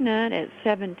pregnant at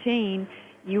 17,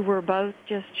 you were both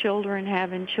just children,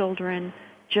 having children,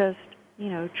 just,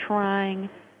 trying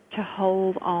to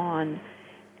hold on.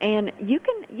 And you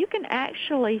can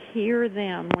actually hear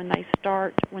them when they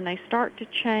start to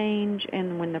change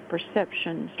and when the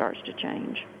perception starts to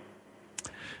change.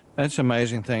 That's an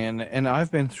amazing thing, and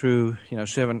I've been through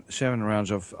seven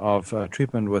rounds of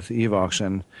treatment with EVOX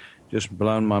and just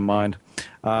blown my mind.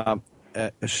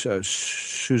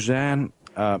 Suzanne,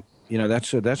 that's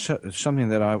something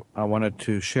that I wanted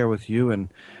to share with you and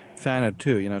Fana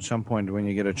too. At some point when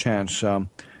you get a chance to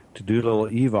do a little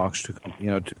EVOX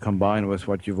to combine with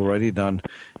what you've already done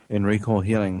in recall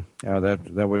healing,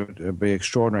 that would be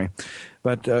extraordinary.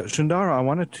 But Sundara, I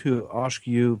wanted to ask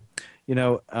you,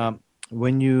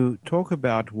 when you talk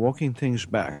about walking things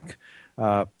back,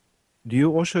 do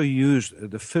you also use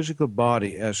the physical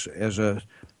body as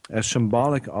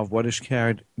symbolic of what is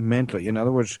carried mentally? In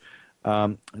other words,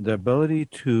 the ability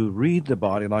to read the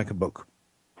body like a book,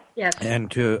 yes,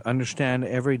 and to understand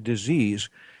every disease,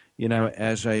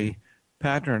 as a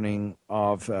patterning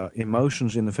of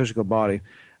emotions in the physical body.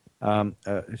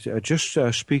 Just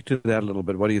speak to that a little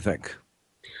bit. What do you think?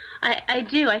 I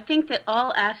do. I think that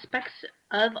all aspects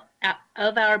of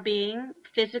our being,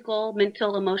 physical,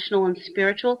 mental, emotional, and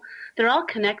spiritual, they're all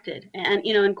connected. And,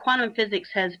 and quantum physics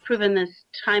has proven this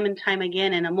time and time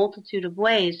again in a multitude of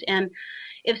ways. And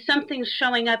if something's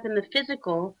showing up in the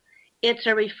physical, it's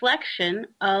a reflection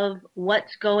of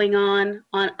what's going on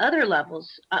other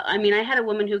levels. I had a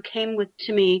woman who came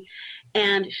to me,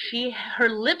 and her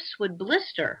lips would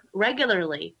blister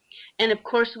regularly. And, of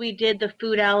course, we did the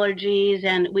food allergies,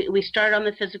 and we started on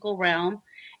the physical realm,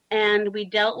 and we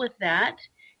dealt with that.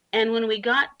 And when we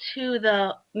got to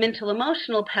the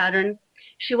mental-emotional pattern,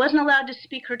 she wasn't allowed to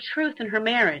speak her truth in her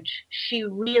marriage. She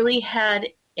really had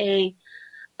a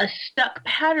stuck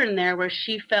pattern there where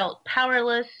she felt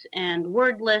powerless and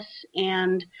wordless.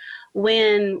 And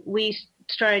when we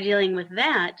started dealing with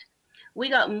that, we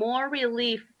got more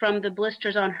relief from the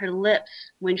blisters on her lips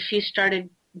when she started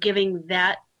giving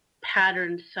that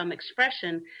pattern some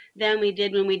expression than we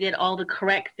did when we did all the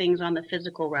correct things on the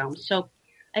physical realm. So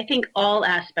I think all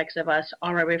aspects of us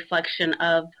are a reflection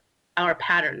of our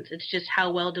patterns. It's just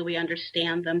how well do we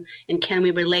understand them, and can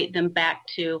we relate them back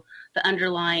to the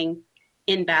underlying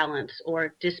imbalance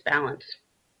or disbalance.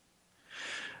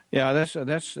 Yeah,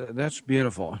 that's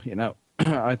beautiful.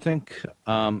 I think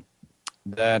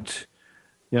that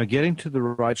getting to the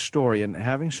right story and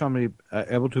having somebody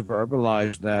able to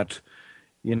verbalize that,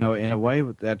 in a way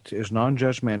that is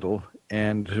non-judgmental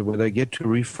and where they get to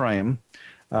reframe,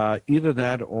 either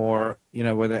that or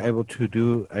where they're able to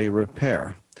do a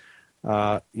repair,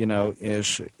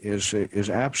 is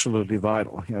absolutely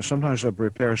vital. Sometimes a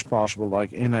repair is possible,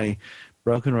 like in a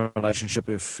broken relationship,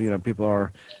 if people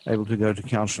are able to go to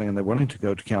counseling and they're willing to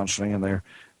go to counseling and they're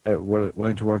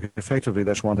willing to work effectively,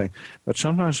 that's one thing. But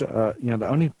sometimes, the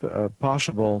only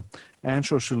possible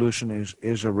answer or solution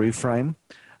is a reframe.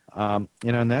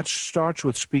 And that starts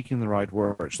with speaking the right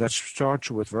words. That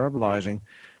starts with verbalizing,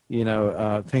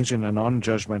 things in a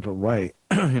non-judgmental way,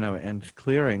 and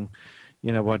clearing,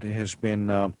 what has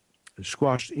been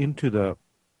squashed into the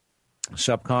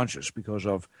subconscious because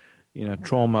of,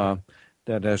 trauma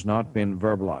that has not been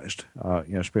verbalized,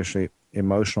 especially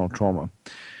emotional trauma.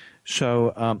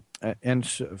 So, and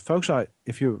folks,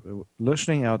 if you're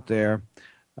listening out there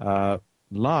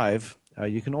live,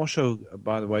 you can also,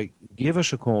 by the way, give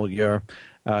us a call. You're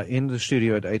in the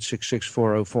studio at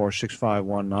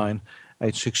 866-404-6519,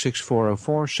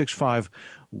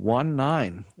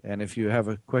 866-404-6519. And if you have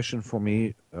a question for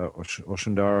me, or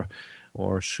Sundar,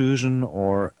 or Susan,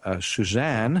 or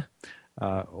Suzanne,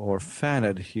 or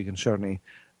Fanad, you can certainly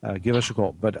give us a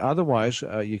call. But otherwise,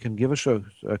 you can give us a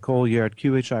call here at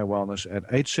QHI Wellness at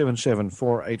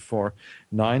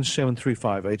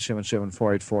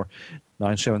 877-484-9735,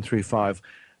 877-484-9735.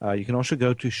 You can also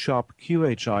go to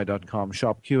shopqhi.com,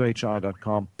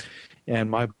 shopqhi.com. And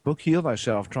my book, Heal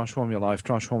Thyself, Transform Your Life,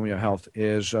 Transform Your Health,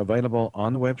 is available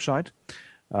on the website,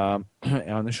 on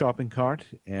the shopping cart,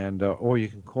 and or you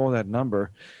can call that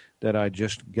number that I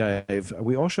just gave.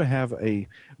 We also have a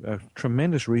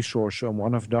tremendous resource on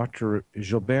one of Dr.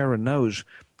 Gilbert Renault's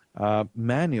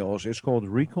manuals. It's called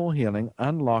Recall Healing,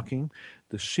 Unlocking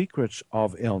the Secrets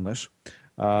of Illness.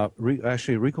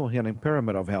 Actually, Recall Healing,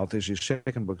 Pyramid of Health is his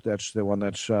second book. That's the one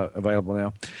that's available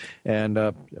now. And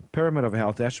Pyramid of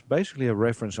Health, that's basically a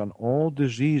reference on all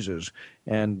diseases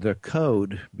and the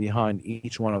code behind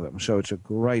each one of them. So it's a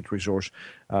great resource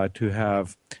to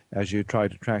have as you try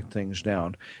to track things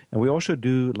down. And we also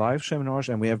do live seminars,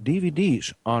 and we have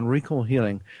DVDs on Recall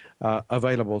Healing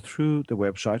available through the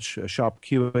website, Shop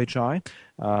QHI,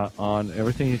 on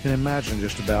everything you can imagine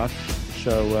just about.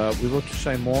 So we will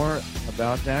say more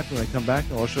about that when we come back,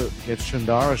 and also get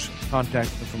Sundar's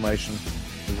contact information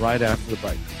right after the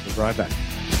break. We'll be right back.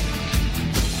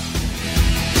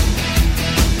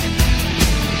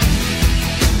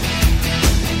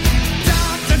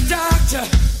 Doctor,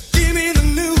 give me the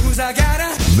news. I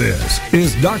gotta. This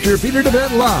is Dr. Peter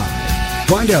DeVette Live.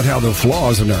 Find out how the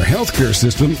flaws in our healthcare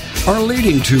system are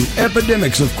leading to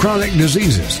epidemics of chronic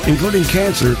diseases, including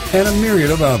cancer and a myriad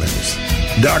of others.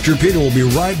 Dr. Peter will be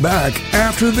right back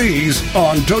after these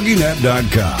on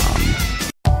TogiNet.com.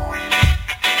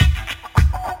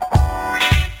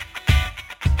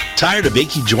 Tired of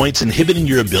achy joints inhibiting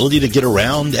your ability to get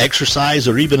around, exercise,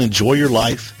 or even enjoy your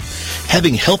life?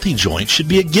 Having healthy joints should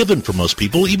be a given for most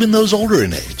people, even those older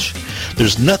in age.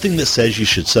 There's nothing that says you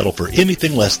should settle for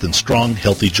anything less than strong,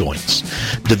 healthy joints.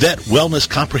 DeVette Wellness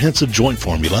Comprehensive Joint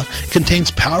Formula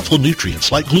contains powerful nutrients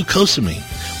like glucosamine,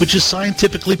 which is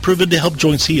scientifically proven to help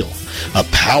joints heal. A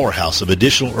powerhouse of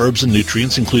additional herbs and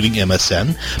nutrients including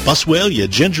MSM, boswellia,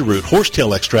 ginger root,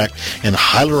 horsetail extract, and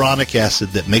hyaluronic acid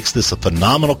that makes this a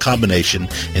phenomenal combination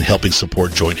in helping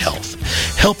support joint health.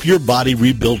 Help your body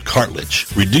rebuild cartilage,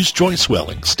 reduce joint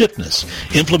swelling, stiffness,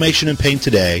 inflammation, and pain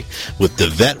today with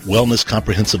DeVette Wellness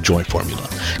Comprehensive Joint Formula.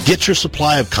 Get your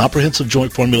supply of Comprehensive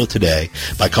Joint Formula today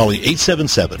by calling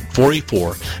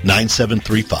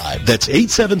 877-484-9735. That's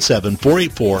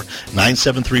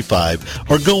 877-484-9735,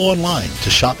 or go online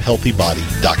to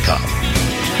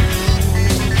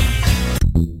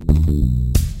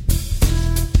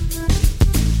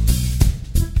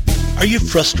shophealthybody.com. Are you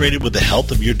frustrated with the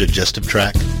health of your digestive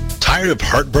tract? Tired of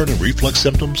heartburn and reflux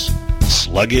symptoms?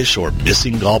 Sluggish or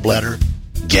missing gallbladder?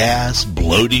 Gas,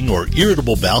 bloating, or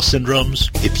irritable bowel syndromes?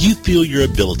 If you feel your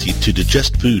ability to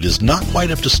digest food is not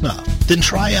quite up to snuff, then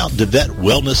try out DeVette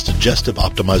Wellness Digestive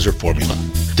Optimizer Formula.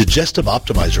 Digestive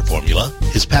Optimizer Formula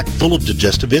is packed full of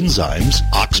digestive enzymes,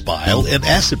 ox bile, and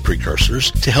acid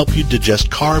precursors to help you digest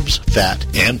carbs, fat,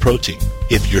 and protein.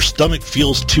 If your stomach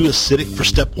feels too acidic for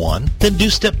step 1, then do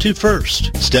step 2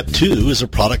 first. Step 2 is a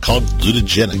product called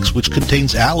Glutagenics, which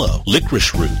contains aloe,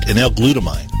 licorice root, and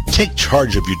L-glutamine. Take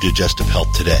charge of your digestive health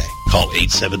today. Call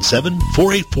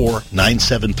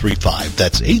 877-484-9735.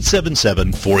 That's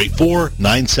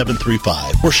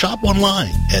 877-484-9735. Or shop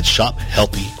online at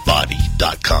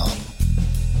shophealthybody.com.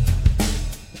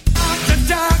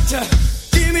 doctor,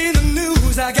 give me the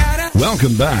news. I gotta.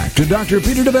 Welcome back to Dr.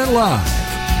 Peter DeVette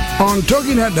Live on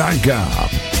TogiNet.com.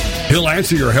 He'll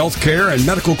answer your health care and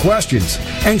medical questions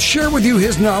and share with you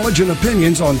his knowledge and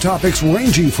opinions on topics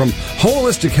ranging from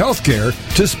holistic health care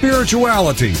to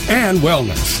spirituality and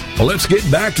wellness. Let's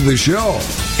get back to the show.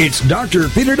 It's Dr.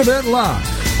 Peter DeVette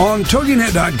Live on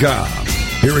TogiNet.com.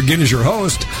 Here again is your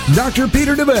host, Dr.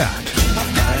 Peter DeVette.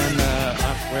 And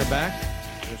we're back.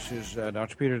 This is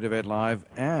Dr. Peter DeVette Live,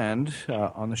 and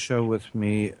on the show with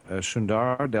me,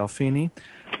 Sundara Delphini,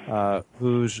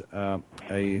 who's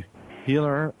a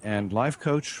healer and life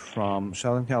coach from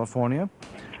Southern California.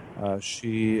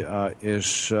 She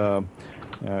is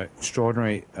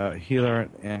extraordinary healer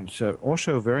and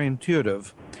also very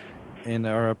intuitive in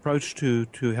her approach to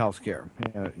healthcare.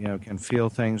 Can feel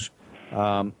things,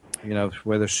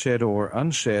 whether said or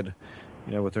unsaid,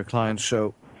 with her clients.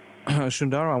 So,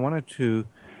 Sundara, I wanted to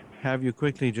have you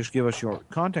quickly just give us your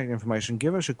contact information.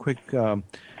 Give us a quick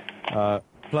plug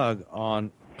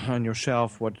on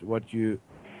yourself, what you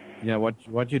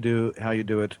do, how you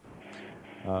do it.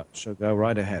 So go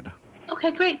right ahead. Okay,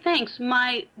 great, thanks.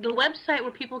 The website where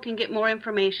people can get more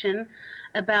information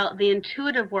about the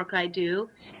intuitive work I do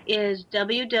is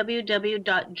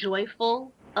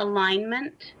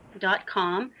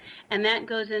www.joyfulalignment.com, and that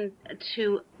goes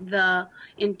into the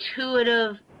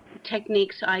intuitive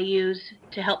techniques I use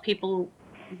to help people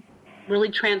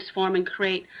really transform and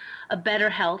create a better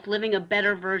health, living a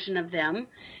better version of them.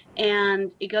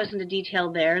 And it goes into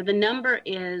detail there. The number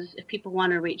is, if people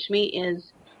want to reach me,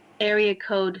 is area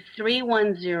code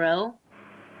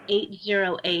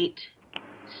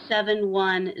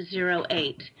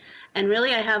 310-808-7108. And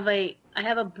really, I have a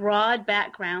broad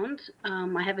background.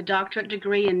 I have a doctorate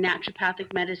degree in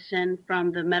naturopathic medicine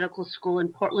from the medical school in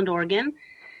Portland, Oregon.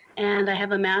 And I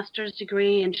have a master's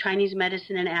degree in Chinese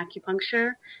medicine and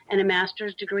acupuncture and a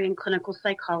master's degree in clinical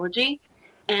psychology.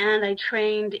 And I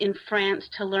trained in France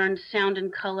to learn sound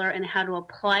and color and how to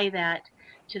apply that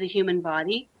to the human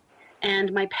body.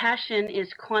 And my passion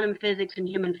is quantum physics and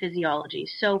human physiology.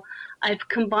 So I've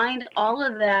combined all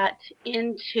of that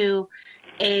into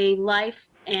a life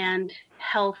and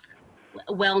health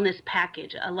wellness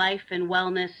package, a life and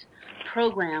wellness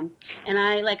program. And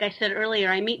like I said earlier,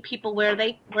 I meet people where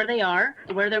they are,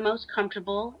 where they're most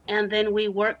comfortable, and then we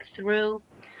work through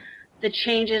the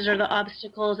changes or the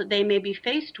obstacles that they may be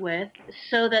faced with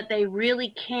so that they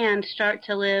really can start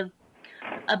to live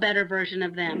a better version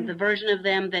of them, the version of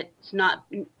them that's not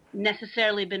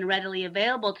necessarily been readily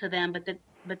available to them, but that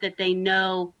they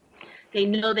know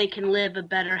they can live a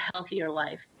better, healthier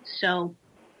life. So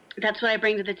that's what I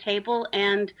bring to the table,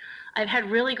 and I've had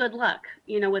really good luck,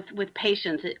 with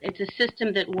patients. It's a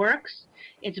system that works.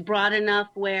 It's broad enough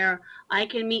where I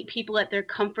can meet people at their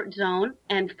comfort zone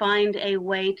and find a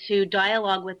way to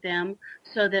dialogue with them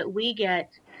so that we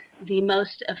get the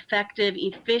most effective,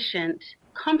 efficient,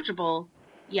 comfortable,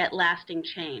 yet lasting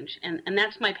change. And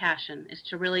that's my passion, is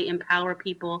to really empower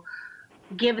people,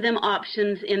 give them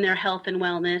options in their health and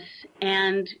wellness,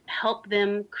 and help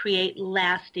them create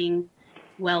lasting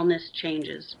wellness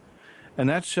changes. And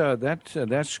that's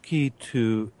key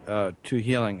to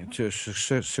healing, to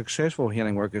successful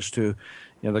healing work, is to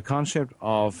the concept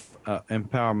of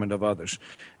empowerment of others.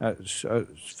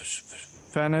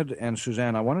 Fanad and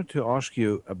Suzanne, I wanted to ask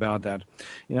you about that.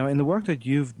 In the work that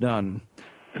you've done,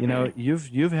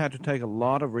 you've had to take a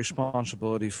lot of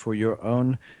responsibility for your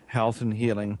own health and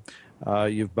healing.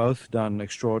 You've both done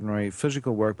extraordinary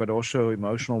physical work, but also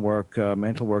emotional work,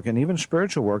 mental work, and even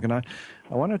spiritual work. And I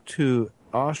wanted to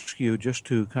ask you just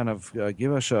to kind of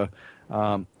give us just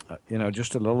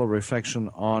a little reflection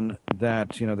on that,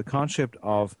 the concept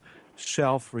of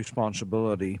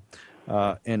self-responsibility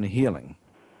in healing.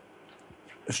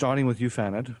 Starting with you,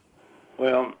 Fanad.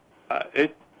 Well,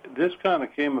 this kind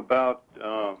of came about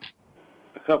a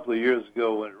couple of years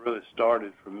ago when it really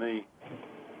started for me.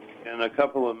 In a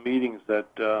couple of meetings that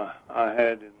I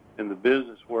had in the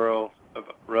business world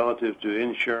relative to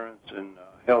insurance and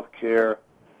health care,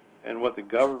 and what the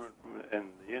government and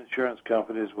the insurance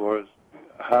companies was,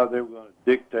 how they were going to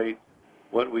dictate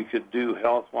what we could do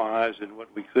health-wise and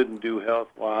what we couldn't do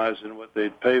health-wise and what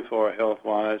they'd pay for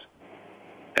health-wise.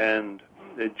 And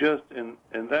they just, in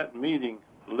that meeting,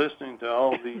 listening to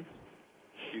all these,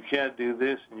 you can't do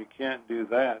this and you can't do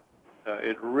that,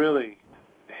 it really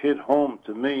hit home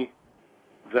to me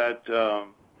that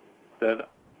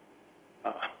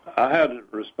I had a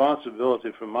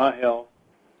responsibility for my health,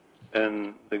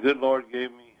 and the good Lord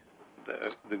gave me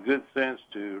the good sense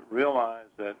to realize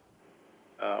that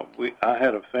I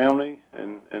had a family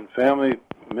and family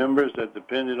members that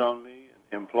depended on me,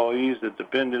 employees that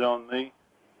depended on me,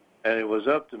 And it was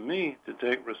up to me to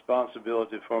take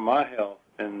responsibility for my health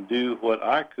and do what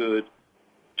I could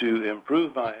to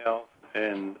improve my health.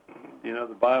 And, you know,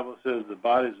 the Bible says the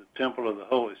body is a temple of the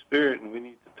Holy Spirit, and we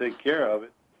need to take care of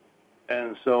it.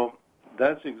 And so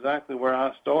that's exactly where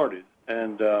I started.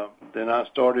 And then I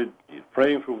started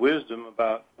praying for wisdom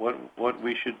about what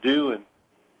we should do.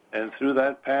 And through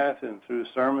that path and through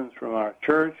sermons from our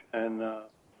church and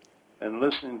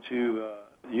listening to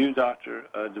you, Dr.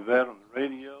 DeVette, on the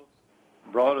radio,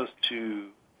 brought us to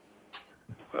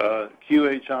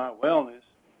QHI Wellness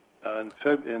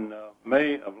in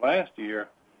May of last year,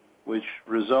 which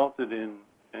resulted in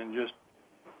just,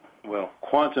 well,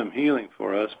 quantum healing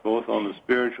for us, both on the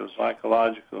spiritual,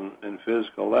 psychological, and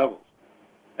physical levels.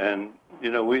 And,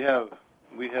 you know, we have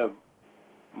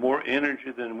more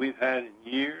energy than we've had in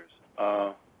years.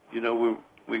 You know,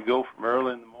 we go from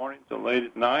early in the morning to late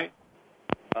at night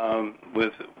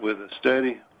with a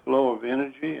steady flow of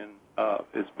energy, and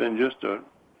it's been just a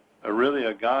really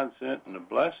a godsend and a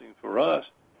blessing for us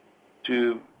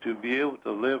to be able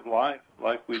to live life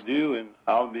like we do. And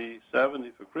I'll be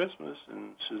 70 for Christmas,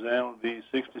 and Suzanne will be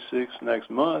 66 next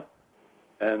month,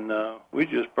 and we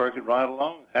just perk it right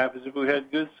along, happy as if we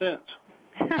had good sense.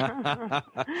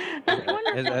 That's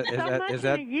wonderful. So much in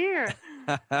a year.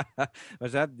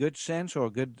 Was that good sense or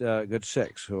good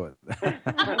sex? That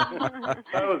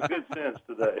was good sense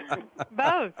today.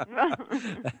 Both.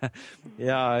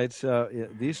 Yeah, it's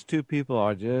these two people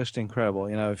are just incredible.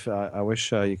 You know, if I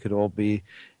wish you could all be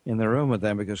in the room with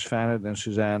them, because Fanad and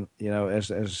Suzanne, you know, as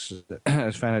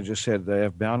Fanad just said, they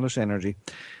have boundless energy.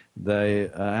 They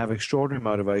have extraordinary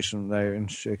motivation. They're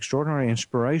extraordinarily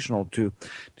inspirational to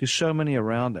so many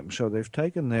around them. So they've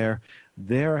taken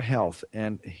their health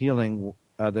and healing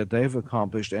that they've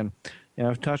accomplished and, you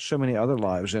know, touched so many other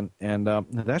lives. And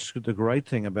that's the great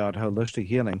thing about holistic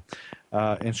healing.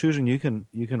 And Susan, you can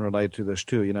relate to this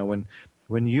too. You know,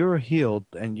 when you're healed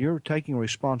and you're taking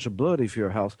responsibility for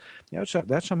your health, you know,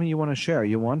 that's something you want to share.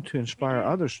 You want to inspire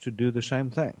others to do the same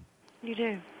thing. You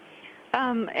do.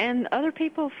 And other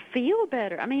people feel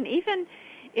better. I mean, even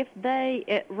if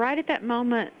they, right at that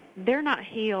moment, they're not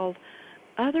healed,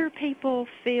 other people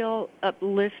feel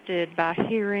uplifted by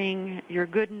hearing your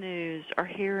good news or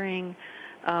hearing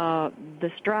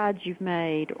the strides you've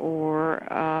made. Or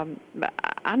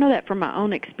I know that from my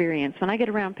own experience. When I get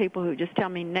around people who just tell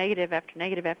me negative after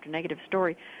negative after negative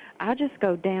story, I just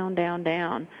go down, down,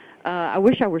 down. I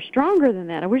wish I were stronger than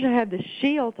that. I wish I had the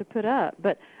shield to put up.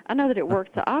 But I know that it works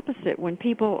the opposite. When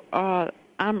people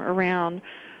I'm around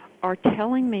are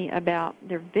telling me about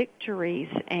their victories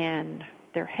and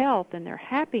their health and their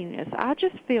happiness, I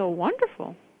just feel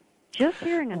wonderful just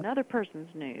hearing another person's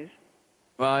news.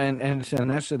 Well, and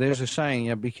there's a saying, you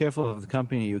know, be careful of the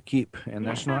company you keep, and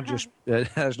that's not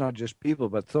just people,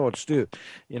 but thoughts too.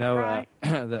 You know, right.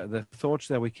 The thoughts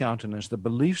that we countenance, the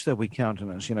beliefs that we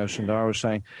countenance. You know, Sundar was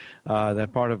saying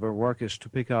that part of her work is to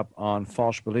pick up on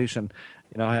false beliefs, and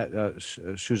you know,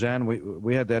 Suzanne,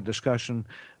 we had that discussion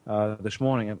this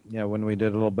morning. You know, when we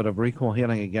did a little bit of recall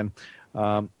healing again.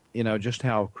 You know, just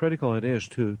how critical it is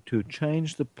to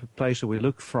change the place that we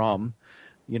look from,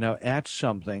 you know, at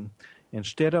something.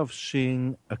 Instead of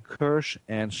seeing a curse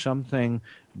and something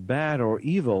bad or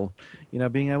evil, you know,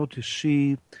 being able to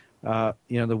see, you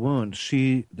know, the wound,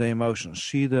 see the emotions,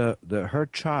 see the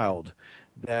hurt child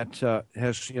that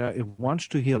has, you know, it wants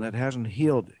to heal, that hasn't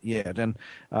healed yet, and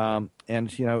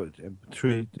you know,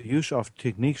 through the use of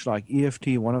techniques like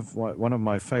EFT, one of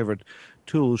my favorite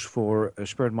tools for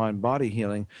spirit, mind, body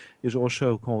healing is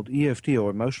also called EFT, or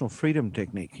emotional freedom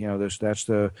technique. You know, that's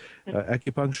the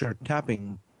acupuncture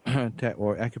tapping.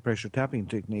 Or acupressure tapping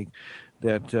technique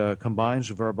that combines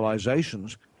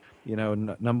verbalizations, you know,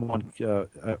 number one,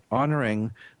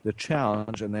 honoring the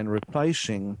challenge and then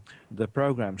replacing the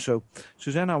program. So,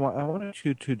 Suzanne, I wanted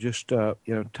you to just, you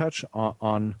know, touch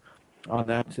on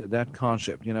that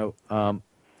concept. You know,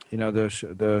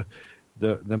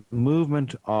 the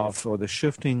movement of, or the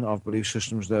shifting of belief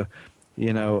systems,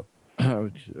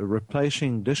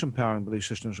 replacing disempowering belief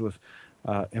systems with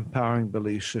empowering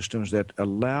belief systems that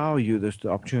allow you the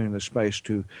opportunity and the space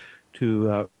to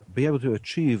be able to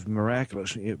achieve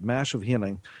miraculous, massive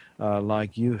healing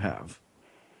like you have.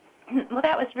 Well,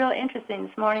 that was real interesting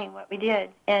this morning, what we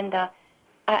did. And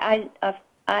I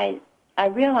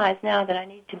realize now that I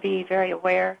need to be very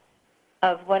aware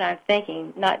of what I'm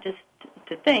thinking, not just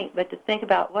to think, but to think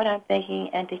about what I'm thinking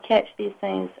and to catch these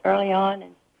things early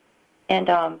on, and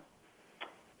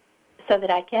so that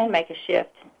I can make a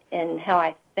shift in how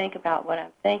I think about what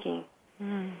I'm thinking.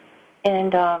 Mm.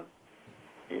 And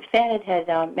Fanad had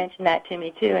mentioned that to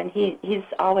me too, and he's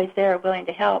always there, willing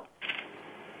to help.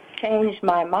 changed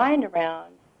my mind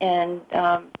around and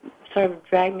sort of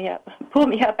pulled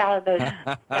me up out of those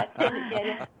that I tend to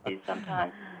get into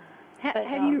sometimes. But,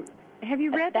 have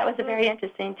you read that? Was a very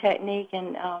interesting technique,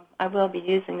 and I will be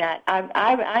using that.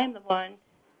 I am the one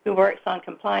who works on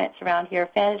compliance around here.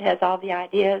 Fanad has all the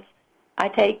ideas. I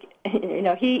take,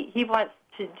 he wants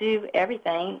to do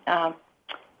everything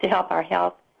to help our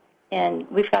health, and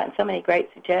we've gotten so many great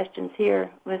suggestions here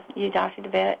with you, Dr.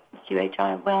 DeVette,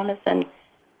 QHI Wellness, and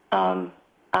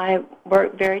I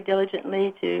work very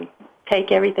diligently to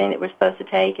take everything that we're supposed to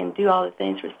take and do all the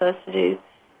things we're supposed to do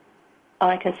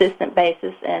on a consistent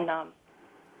basis, and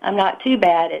I'm not too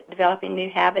bad at developing new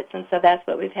habits, and so that's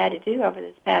what we've had to do over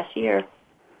this past year,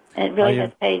 and it really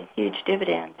has paid huge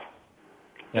dividends.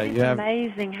 Yeah, it's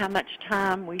amazing how much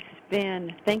time we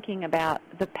spend thinking about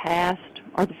the past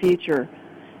or the future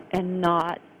and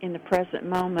not in the present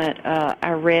moment.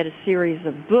 I read a series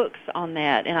of books on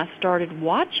that, and I started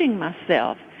watching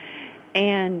myself,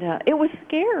 and it was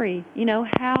scary,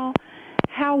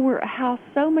 how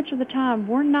so much of the time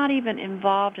we're not even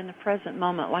involved in the present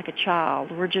moment like a child.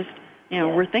 We're just,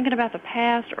 we're thinking about the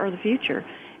past or the future,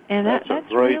 and that's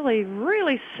really,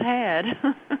 really sad.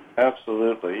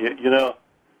 Absolutely.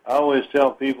 I always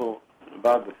tell people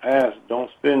about the past,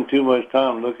 don't spend too much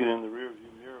time looking in the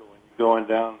rearview mirror when you're going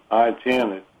down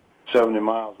I-10 at 70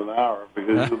 miles an hour,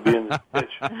 because you'll be in the ditch.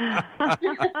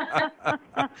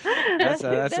 That's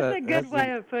a good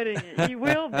way of putting it. You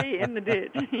will be in the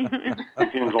ditch. You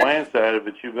can glance at it,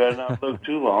 but you better not look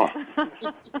too long.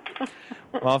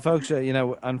 Well, folks,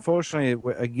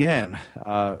 unfortunately, again,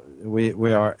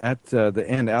 we are at the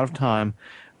end, out of time,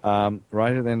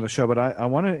 right at the end of the show. But I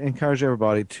want to encourage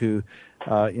everybody to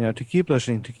keep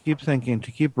listening, to keep thinking,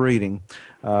 to keep reading.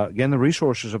 Again, the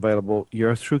resources available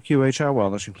here through QHI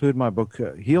Wellness include my book,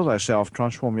 Heal Thyself,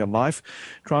 Transform Your Life,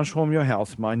 Transform Your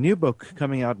Health. My new book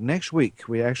coming out next week.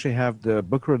 We actually have the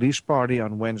book release party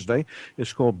on Wednesday.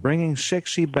 It's called Bringing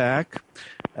Sexy Back,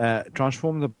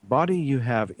 Transform the Body You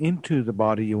Have into the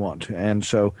Body You Want. And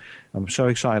so I'm so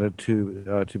excited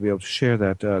to be able to share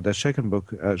that second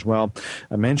book as well.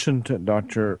 I mentioned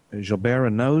Dr. Gilbert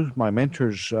Renaud, my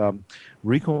mentor's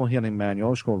Recall Healing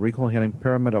Manual. It's called Recall Healing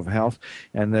Pyramid of Health.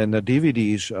 And then the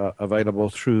DVDs available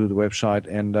through the website.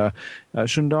 And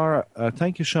Sundara,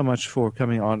 thank you so much for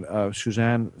coming on.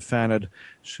 Suzanne, Fanad,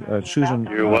 Susan.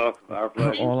 You're welcome. Our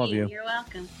pleasure. All of you. You're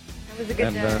welcome. It was a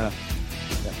good day.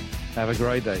 Have a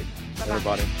great day,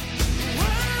 everybody.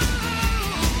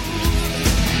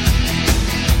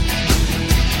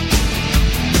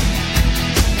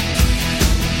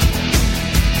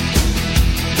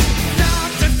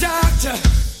 Doctor,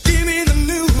 give me the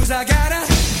news. I got a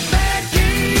bad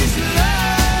case of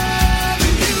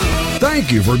loving you.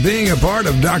 Thank you for being a part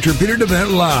of Dr. Peter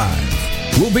DeVette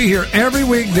Live. We'll be here every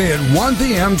weekday at 1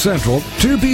 p.m. Central, 2 p.m.